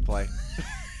he makes a play?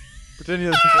 Pretend he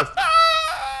doesn't exist.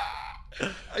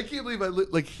 I can't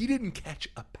believe he didn't catch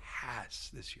a pass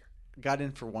this year. Got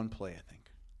in for one play, I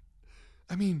think.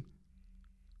 I mean,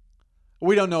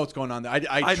 we don't know what's going on there. I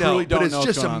know, truly don't know. But it's what's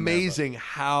just going amazing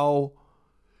how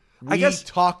we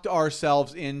talked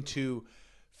ourselves into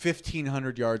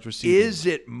 1,500 yards receiving. Is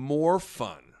it more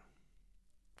fun?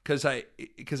 Because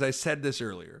I said this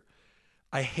earlier.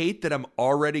 I hate that I'm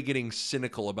already getting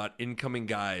cynical about incoming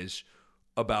guys.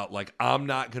 About like, I'm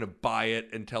not going to buy it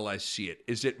until I see it.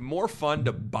 Is it more fun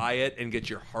to buy it and get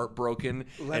your heart broken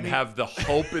have the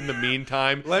hope in the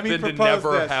meantime than to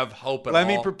never have hope at all? Let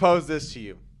me propose this to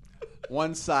you.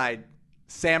 One side,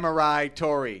 Samurai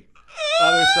Tori.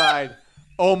 Other side,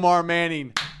 Omar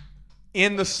Manning.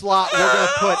 In the slot, we're going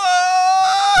to put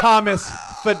Thomas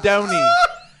Fidone.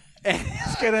 And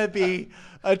it's going to be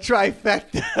a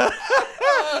trifecta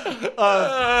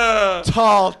of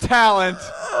tall talent.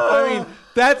 I mean,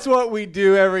 that's what we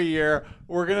do every year.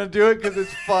 We're going to do it because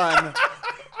it's fun.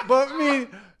 But, I mean,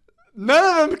 none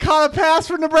of them caught a pass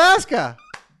for Nebraska.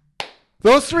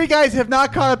 Those three guys have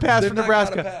not caught a pass for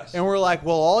Nebraska. And we're like,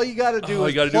 well, all you got to do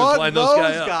is plug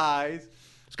those guys.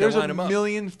 There's a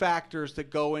million factors that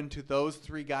go into those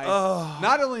three guys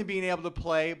not only being able to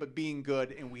play, but being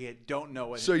good, and we don't know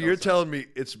what. So you're telling me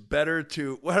it's better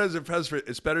to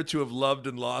it's better to have loved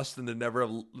and lost than to never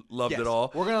have loved at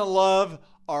all? We're gonna love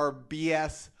our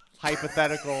BS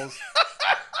hypotheticals.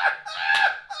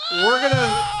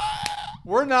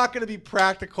 We're not gonna be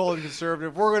practical and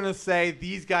conservative. We're gonna say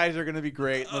these guys are gonna be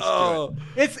great. Let's do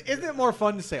it. Isn't it more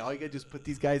fun to say, you gotta just put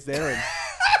these guys there and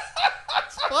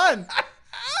it's fun.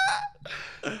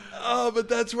 Oh, but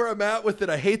that's where I'm at with it.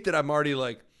 I hate that I'm already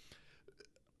like,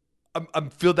 I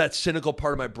feel that cynical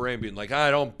part of my brain being like, I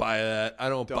don't buy that. I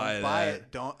don't buy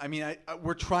that. Don't. I mean,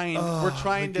 we're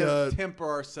trying to temper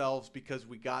ourselves because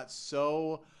we got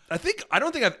so. I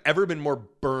don't think I've ever been more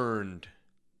burned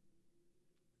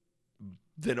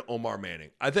than Omar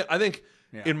Manning. I think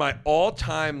in my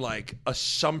all-time like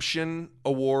assumption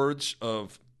awards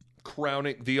of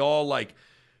crowning the all like.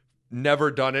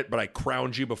 Never done it, but I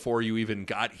crowned you before you even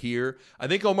got here. I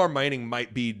think Omar Manning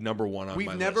might be number one on my list.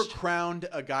 We've never crowned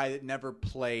a guy that never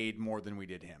played more than we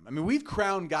did him. I mean, we've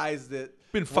crowned guys that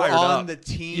been fired were on up. The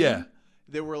team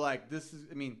that were like, this is,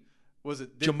 I mean, was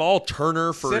it? Jamal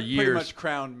Turner for Sip years. Pretty much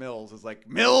crowned Mills. It's like,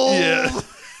 Mills! Yeah.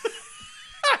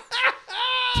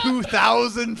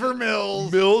 2,000 for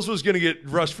Mills. Mills was going to get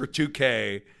rushed for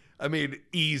 2K. I mean,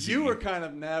 easy. You were kind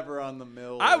of never on the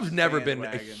Mills. I've never been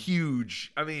a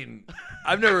huge. I mean,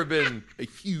 I've never been a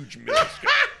huge Mills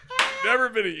guy. Never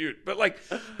been a huge. But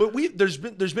there's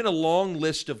been a long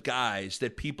list of guys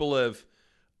that people have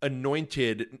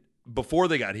anointed before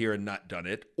they got here and not done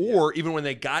it, or even when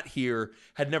they got here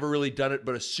had never really done it,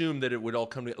 but assumed that it would all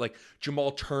come to like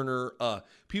Jamal Turner.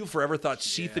 People forever thought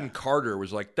Cethan Carter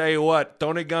was like, tell you what,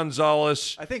 Tony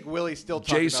Gonzalez. I think Willie's still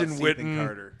talking Jason about Witten, Cethan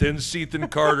Carter. then Cethan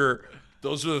Carter.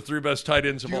 Those are the three best tight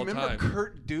ends of all Do you time. remember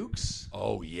Kurt Dukes?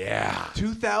 Oh, yeah.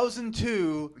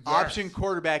 2002 option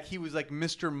quarterback. He was like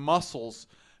Mr. Muscles.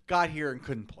 Got here and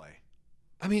couldn't play.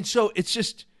 I mean, so it's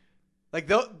just Like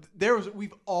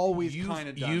we've always kind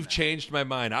of done You've that. changed my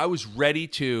mind. I was ready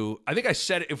to. I think I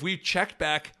said it. If we checked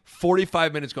back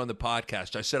 45 minutes ago on the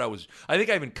podcast, I said I think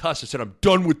I even cussed. I said I'm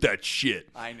done with that shit.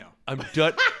 I know. I'm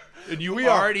done. And you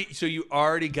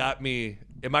already got me.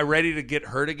 Am I ready to get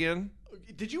hurt again?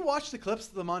 Did you watch the clips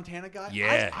of the Montana guy?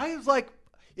 Yeah. I was like,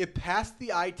 it passed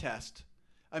the eye test.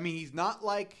 I mean, he's not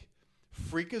like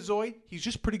freakazoid. He's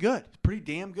just pretty good. He's pretty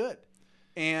damn good.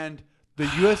 And the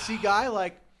USC guy,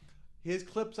 like, his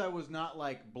clips I was not,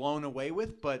 like, blown away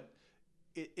with, but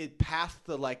it passed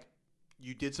the, like,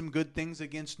 you did some good things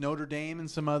against Notre Dame and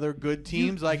some other good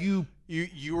teams.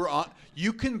 You were on.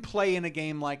 You can play in a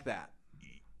game like that.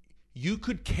 You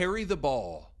could carry the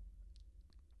ball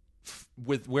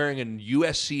with wearing a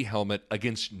USC helmet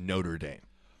against Notre Dame.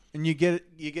 And you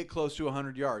get close to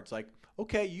 100 yards. Like,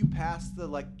 okay, you passed the,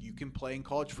 like, you can play in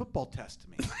college football test to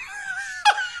me.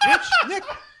 Nick,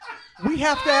 we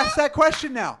have to ask that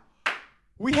question now.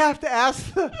 We have to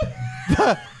ask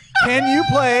can you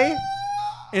play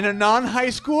in a non-high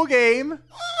school game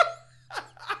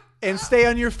and stay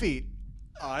on your feet?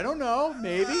 I don't know.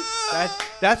 Maybe.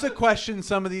 That's a question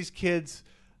some of these kids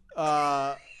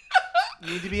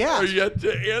need to be asked. Are yet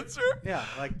to answer? Yeah,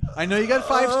 like, I know you got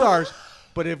 5 stars,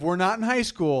 but if we're not in high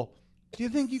school, do you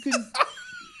think you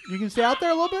can stay out there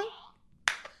a little bit?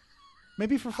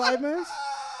 Maybe for 5 minutes?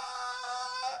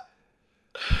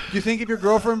 Do you think if your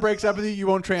girlfriend breaks up with you, you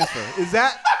won't transfer? Is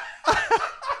that...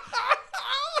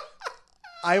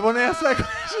 I want to ask that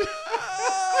question.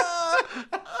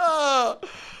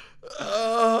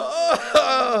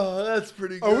 That's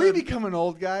pretty good. Are we becoming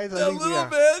old guys? I A think we little are.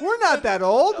 bit. We're not that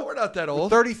old. No, we're not that old.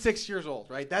 36 years old,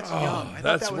 right? That's young. I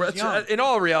thought that was young. In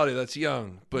all reality, that's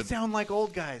young. We But sound like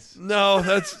old guys. no,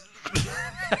 that's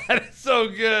that is so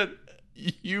good.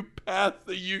 You pass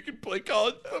that you can play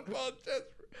college football.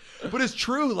 But it's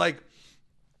true. Like,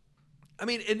 I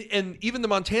mean, and even the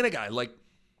Montana guy, like,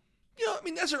 you know, I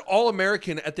mean, that's an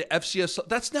All-American at the FCS.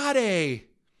 That's not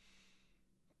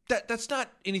that's not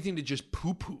anything to just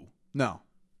poo-poo. No.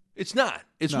 It's not.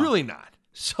 It's No. really not.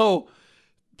 So,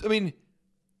 I mean,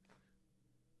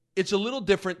 it's a little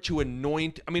different to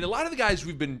anoint. I mean, a lot of the guys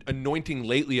we've been anointing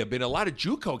lately have been a lot of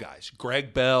JUCO guys.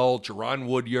 Greg Bell, Jerron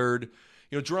Woodyard,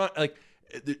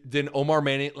 then Omar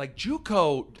Manning. Like,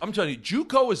 JUCO, I'm telling you,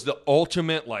 JUCO is the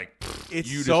ultimate, like,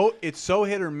 It's so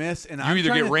hit or miss. And you I'm either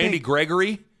trying get to Randy think-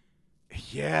 Gregory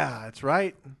Yeah, that's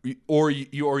right. or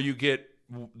you get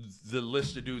the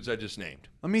list of dudes I just named.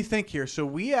 Let me think here. So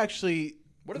we actually...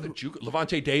 What are the JUCO?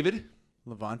 Levante David?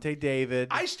 Levante David.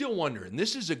 I still wonder, and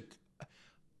this is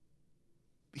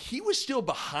he was still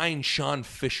behind Sean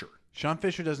Fisher. Sean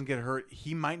Fisher doesn't get hurt.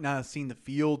 He might not have seen the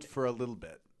field for a little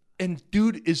bit. And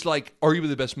dude is like arguably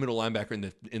the best middle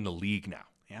linebacker in the league now.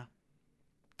 Yeah.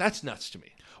 That's nuts to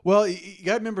me. Well, you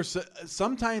got to remember,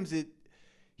 sometimes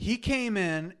he came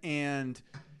in and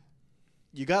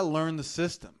you got to learn the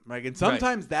system, right? And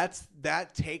sometimes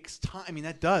that takes time. I mean,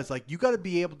 that does. Like, you got to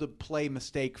be able to play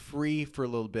mistake free for a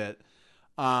little bit.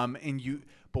 But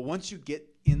once you get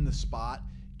in the spot,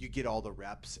 you get all the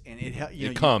reps, and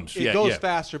it goes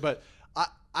faster. But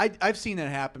I've seen that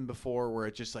happen before, where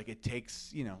it just like it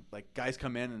takes, like guys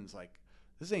come in and it's like,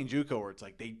 this ain't JUCO, where it's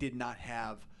like they did not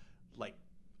have like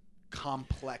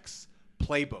complex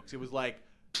playbooks. It was like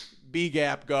B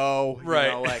gap go,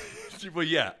 right? Like, well,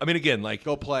 yeah. I mean, again, like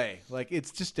go play. Like,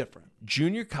 it's just different.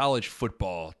 Junior college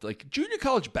football, like junior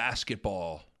college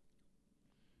basketball.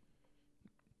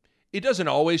 It doesn't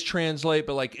always translate,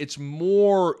 but like it's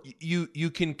more you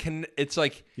can it's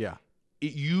like yeah.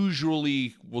 It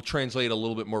usually will translate a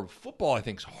little bit more. Football, I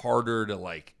think, is harder to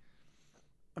like.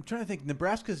 I'm trying to think.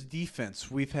 Nebraska's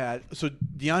defense, we've had. So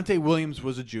Deontay Williams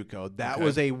was a JUCO. That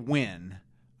was a win.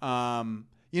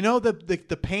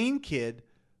 The Payne kid.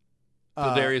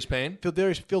 Phildarius Payne?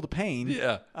 Phil Payne.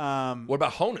 Yeah. What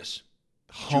about Honus?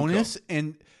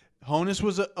 Honus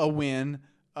was a win.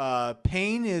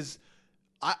 Payne is.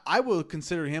 I will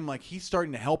consider him like he's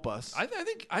starting to help us. I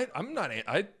think I'm not.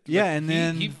 And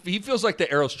then he feels like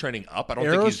the arrow's trending up. I don't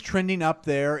think arrow's trending up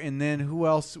there. And then who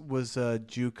else was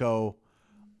JUCO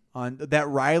on that?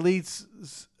 Riley's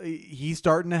he's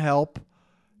starting to help.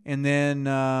 And then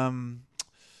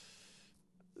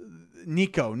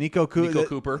Nico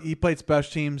Cooper. He played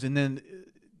special teams. And then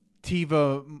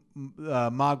Tiva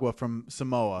Magua from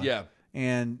Samoa. Yeah,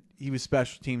 and he was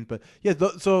special teams. But yeah,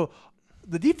 so.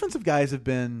 The defensive guys have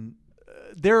been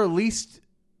they're at least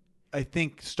I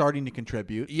think, starting to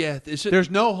contribute. Yeah, there's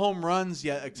no home runs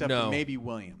yet, except No. for maybe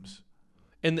Williams.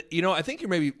 And I think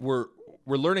we're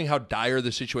learning how dire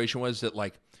the situation was, that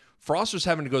like Frost was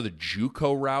having to go the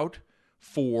JUCO route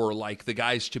for like the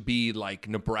guys to be like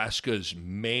Nebraska's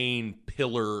main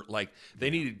pillar. Like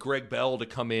they needed Greg Bell to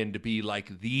come in to be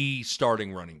like the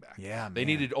starting running back. Yeah, they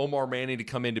needed Omar Manning to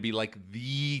come in to be like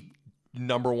the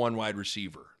number one wide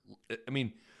receiver. I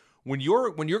mean, when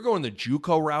you're going the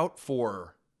JUCO route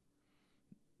for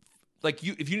like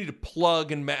if you need to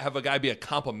plug and have a guy be a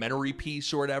complimentary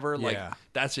piece or whatever, like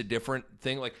that's a different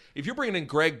thing. Like if you're bringing in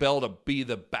Greg Bell to be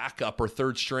the backup or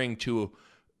third string to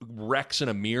Rex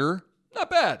and Amir, not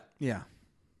bad. Yeah.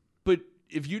 But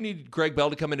if you need Greg Bell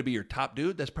to come in to be your top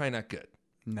dude, that's probably not good.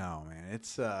 No, man.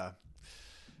 It's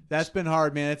that's been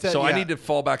hard, man. I need to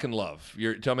fall back in love.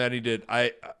 You're telling me I need to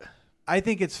I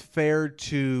think it's fair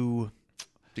to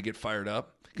get fired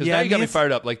up. Because now you got me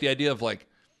fired up. Like the idea of like,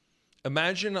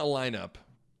 imagine a lineup.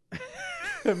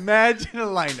 Imagine a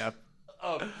lineup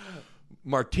of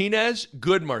Martinez,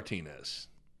 good Martinez.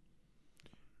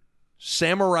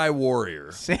 Samurai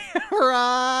Warrior.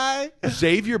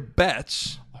 Xavier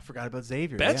Betts. I forgot about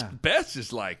Xavier. Betts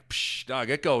is like, psh, dog,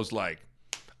 it goes like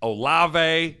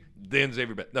Olave, then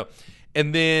Xavier Betts. No.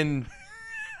 And then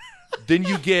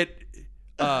you get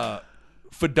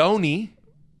Fedoni,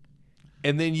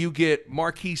 and then you get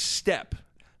Marquise Stepp.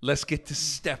 Let's get to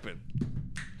stepping.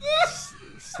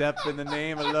 Step in the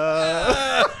name of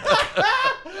love.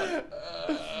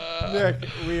 Nick,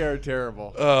 we are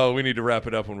terrible. Oh, we need to wrap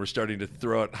it up when we're starting to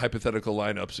throw out hypothetical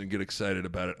lineups and get excited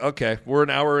about it. Okay, we're an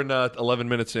hour and 11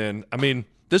 minutes in. I mean,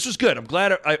 this was good. I'm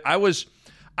glad I was.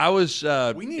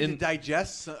 We need to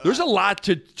digest. There's a lot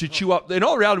to chew up. In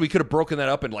all reality, we could have broken that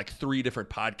up in like 3 different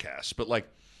podcasts, but like,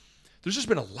 there's just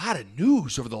been a lot of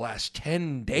news over the last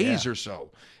 10 days or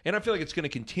so, and I feel like it's going to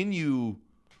continue.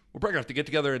 We're probably going to have to get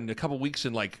together in a couple weeks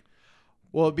and like.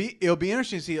 Well, it'll be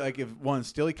interesting to see, like, if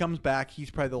Stilly comes back, he's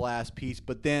probably the last piece.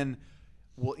 But then,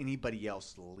 will anybody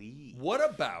else leave? What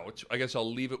about? I guess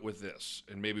I'll leave it with this,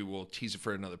 and maybe we'll tease it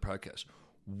for another podcast.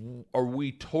 Are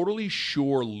we totally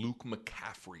sure Luke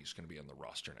McCaffrey is going to be on the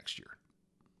roster next year?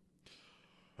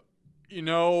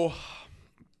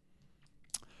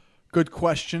 Good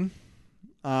question.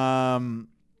 That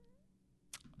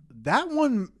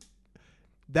one.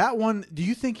 Do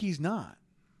you think he's not?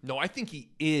 No, I think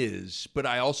he is, but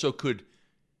I also could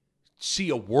see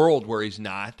a world where he's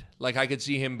not. Like I could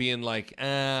see him being like,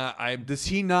 Does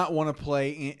he not want to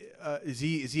play? Is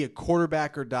he a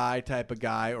quarterback or die type of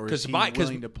guy, or is he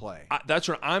willing to play? That's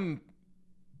what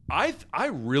I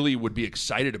really would be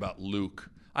excited about Luke.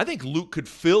 I think Luke could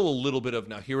fill a little bit of,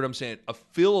 now hear what I'm saying,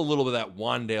 fill a little bit of that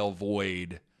Wan'Dale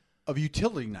void of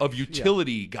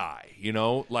utility guy,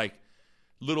 like.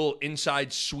 Little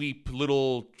inside sweep,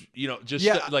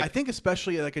 I think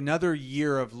especially like another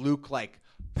year of Luke like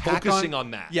focusing on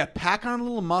that. Yeah, pack on a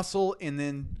little muscle and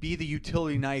then be the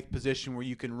utility knife position where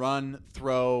you can run,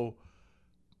 throw,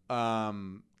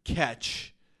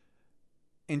 catch,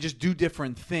 and just do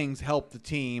different things, help the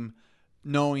team,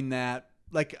 knowing that.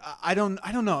 Like I don't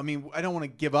know. I mean, I don't want to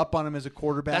give up on him as a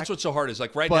quarterback. That's what's so hard is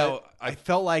like now. I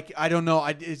felt like I don't know.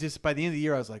 It's just by the end of the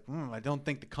year, I was like, I don't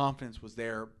think the confidence was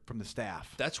there from the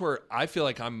staff. That's where I feel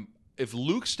like if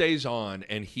Luke stays on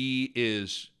and he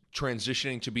is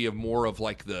transitioning to be more of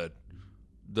like the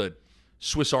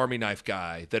Swiss Army knife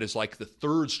guy that is like the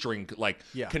third string,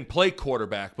 can play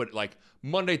quarterback, but like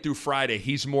Monday through Friday,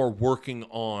 he's more working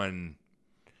on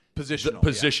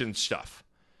position stuff.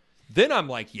 Then I'm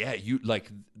like,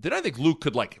 then I think Luke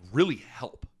could like really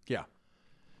help. Yeah.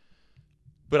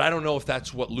 But I don't know if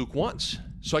that's what Luke wants.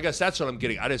 So I guess that's what I'm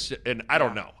getting. I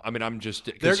don't know. I mean, I'm just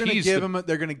they're going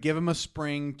to give him a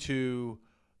spring to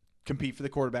compete for the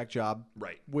quarterback job.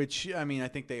 Right. Which I mean, I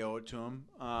think they owe it to him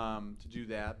to do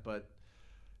that, but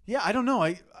yeah, I don't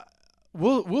know.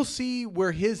 We'll see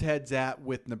where his head's at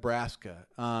with Nebraska.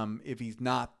 If he's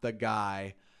not the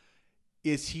guy,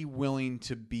 is he willing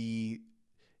to be?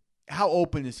 How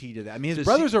open is he to that? I mean, his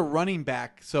brother's a running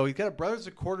back, so he's got a brother's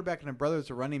a quarterback and a brother's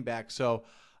a running back. So,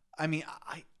 I mean,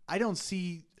 I don't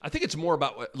see. I think it's more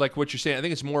about like what you're saying. I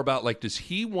think it's more about like, does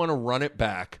he want to run it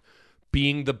back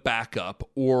being the backup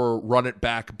or run it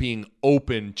back being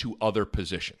open to other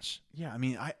positions? Yeah, I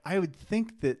mean, I would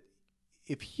think that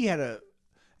if he had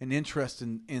an interest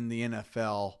in the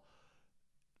NFL,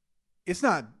 it's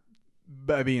not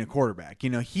by being a quarterback.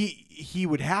 He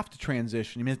would have to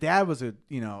transition. I mean, his dad was a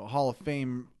Hall of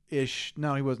Fame-ish.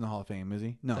 No, he wasn't a Hall of Fame, is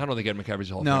he? No. I don't think Ed McCaffrey's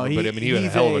a Hall of Famer, but I mean, he had a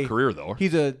hell of a career, though.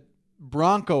 He's a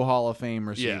Bronco Hall of Fame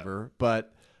receiver,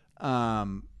 but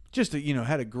just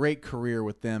had a great career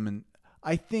with them. And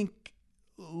I think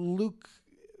Luke,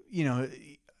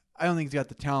 I don't think he's got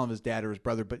the talent of his dad or his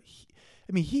brother, but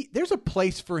there's a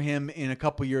place for him in a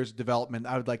couple years of development.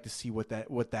 I would like to see what that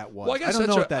was. Well, I don't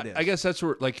know what that is. I guess that's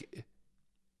where, like,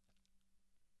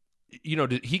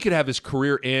 he could have his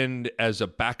career end as a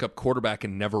backup quarterback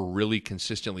and never really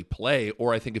consistently play.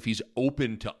 Or I think if he's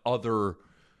open to other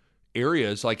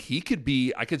areas, like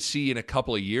I could see in a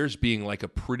couple of years being like a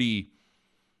pretty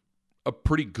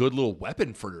good little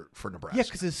weapon for Nebraska. Yeah,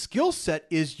 because his skill set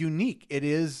is unique. It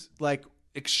is like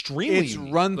extremely it's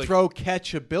unique. run, throw,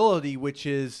 catch ability,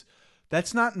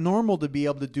 that's not normal to be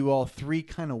able to do all three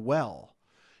kind of well.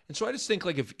 And so I just think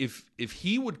like if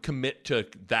he would commit to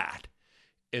that,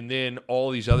 and then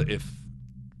all these other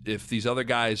if these other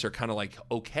guys are kind of like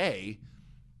okay,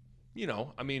 Yeah.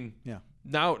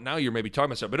 Now you're maybe talking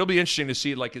about stuff, but it'll be interesting to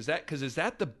see like is that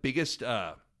the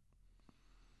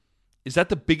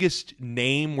biggest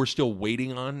name we're still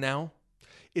waiting on now?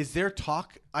 Is there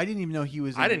talk? I didn't even know he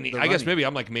was. I guess maybe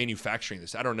I'm like manufacturing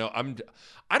this. I don't know.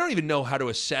 I don't even know how to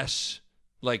assess.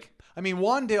 Like,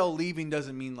 Wandale leaving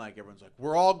doesn't mean like everyone's like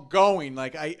we're all going.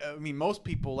 Like most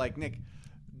people like Nick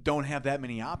don't have that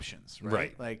many options,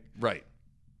 right? Right.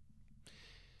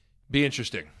 Be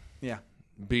interesting. Yeah.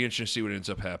 Be interesting to see what ends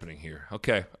up happening here.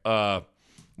 Okay.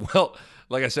 Well,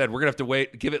 like I said, we're going to have to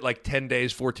wait, give it like 10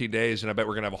 days, 14 days, and I bet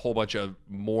we're going to have a whole bunch of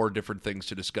more different things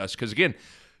to discuss. Because, again,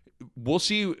 we'll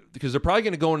see, because they're probably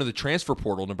going to go into the transfer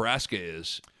portal, Nebraska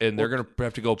is, and they're going to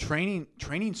have to go. Training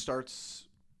starts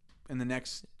in the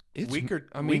next week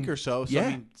or so. So,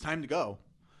 yeah. It's time to go.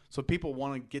 So people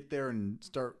want to get there and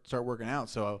start working out.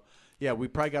 So, yeah, we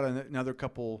probably got another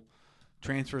couple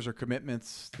transfers or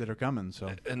commitments that are coming. So,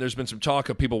 and there's been some talk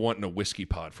of people wanting a whiskey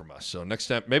pod from us. So next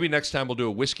time we'll do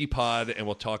a whiskey pod and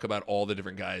we'll talk about all the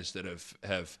different guys that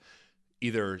have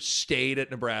either stayed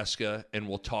at Nebraska and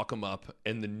we'll talk them up,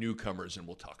 and the newcomers and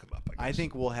we'll talk them up. I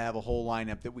think we'll have a whole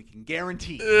lineup that we can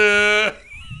guarantee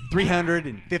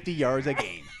 350 yards a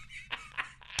game.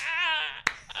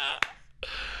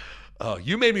 Oh,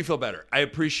 you made me feel better. I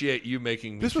appreciate you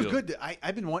making me This feel... was good.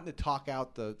 I've been wanting to talk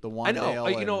out the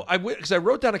Wandale. I know. I went because I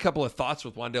wrote down a couple of thoughts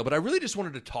with Wandale, but I really just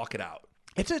wanted to talk it out.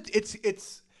 I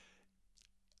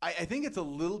think it's a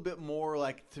little bit more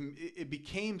like it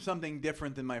became something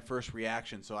different than my first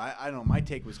reaction. So I don't know. My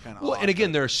take was kind of well, and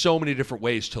again, there are so many different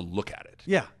ways to look at it.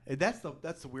 Yeah, that's the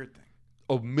weird thing.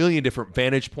 A million different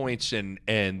vantage points, and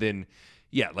then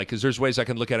because there's ways I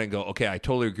can look at it and go, okay, I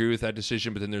totally agree with that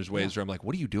decision, but then there's ways where I'm like,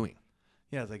 what are you doing?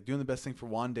 Yeah, it's like doing the best thing for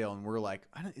Wandale, and we're like,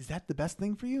 is that the best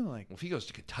thing for you? Like, well, if he goes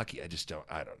to Kentucky, I don't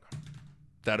know.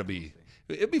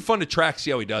 It'd be fun to track,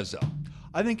 see how he does, though.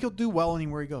 I think he'll do well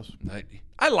anywhere he goes.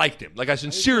 I liked him. Like, I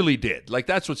sincerely did. Like,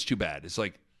 that's what's too bad. It's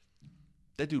like,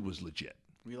 that dude was legit.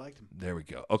 We liked him. There we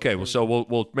go. Okay, well, so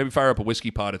we'll maybe fire up a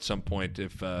whiskey pod at some point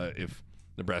if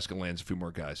Nebraska lands a few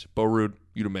more guys. Bo Ruud,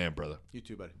 you the man, brother. You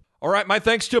too, buddy. All right, my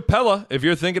thanks to Pella. If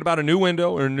you're thinking about a new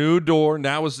window or a new door,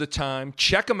 now is the time.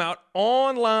 Check them out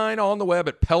online on the web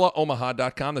at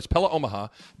PellaOmaha.com. That's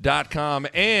PellaOmaha.com.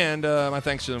 And my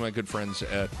thanks to my good friends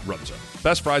at Runza.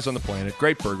 Best fries on the planet,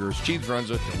 great burgers, cheese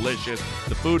Runza, delicious.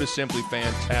 The food is simply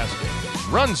fantastic.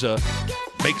 Runza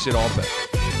makes it all better.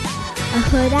 A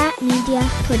Huda Media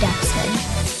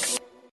Production.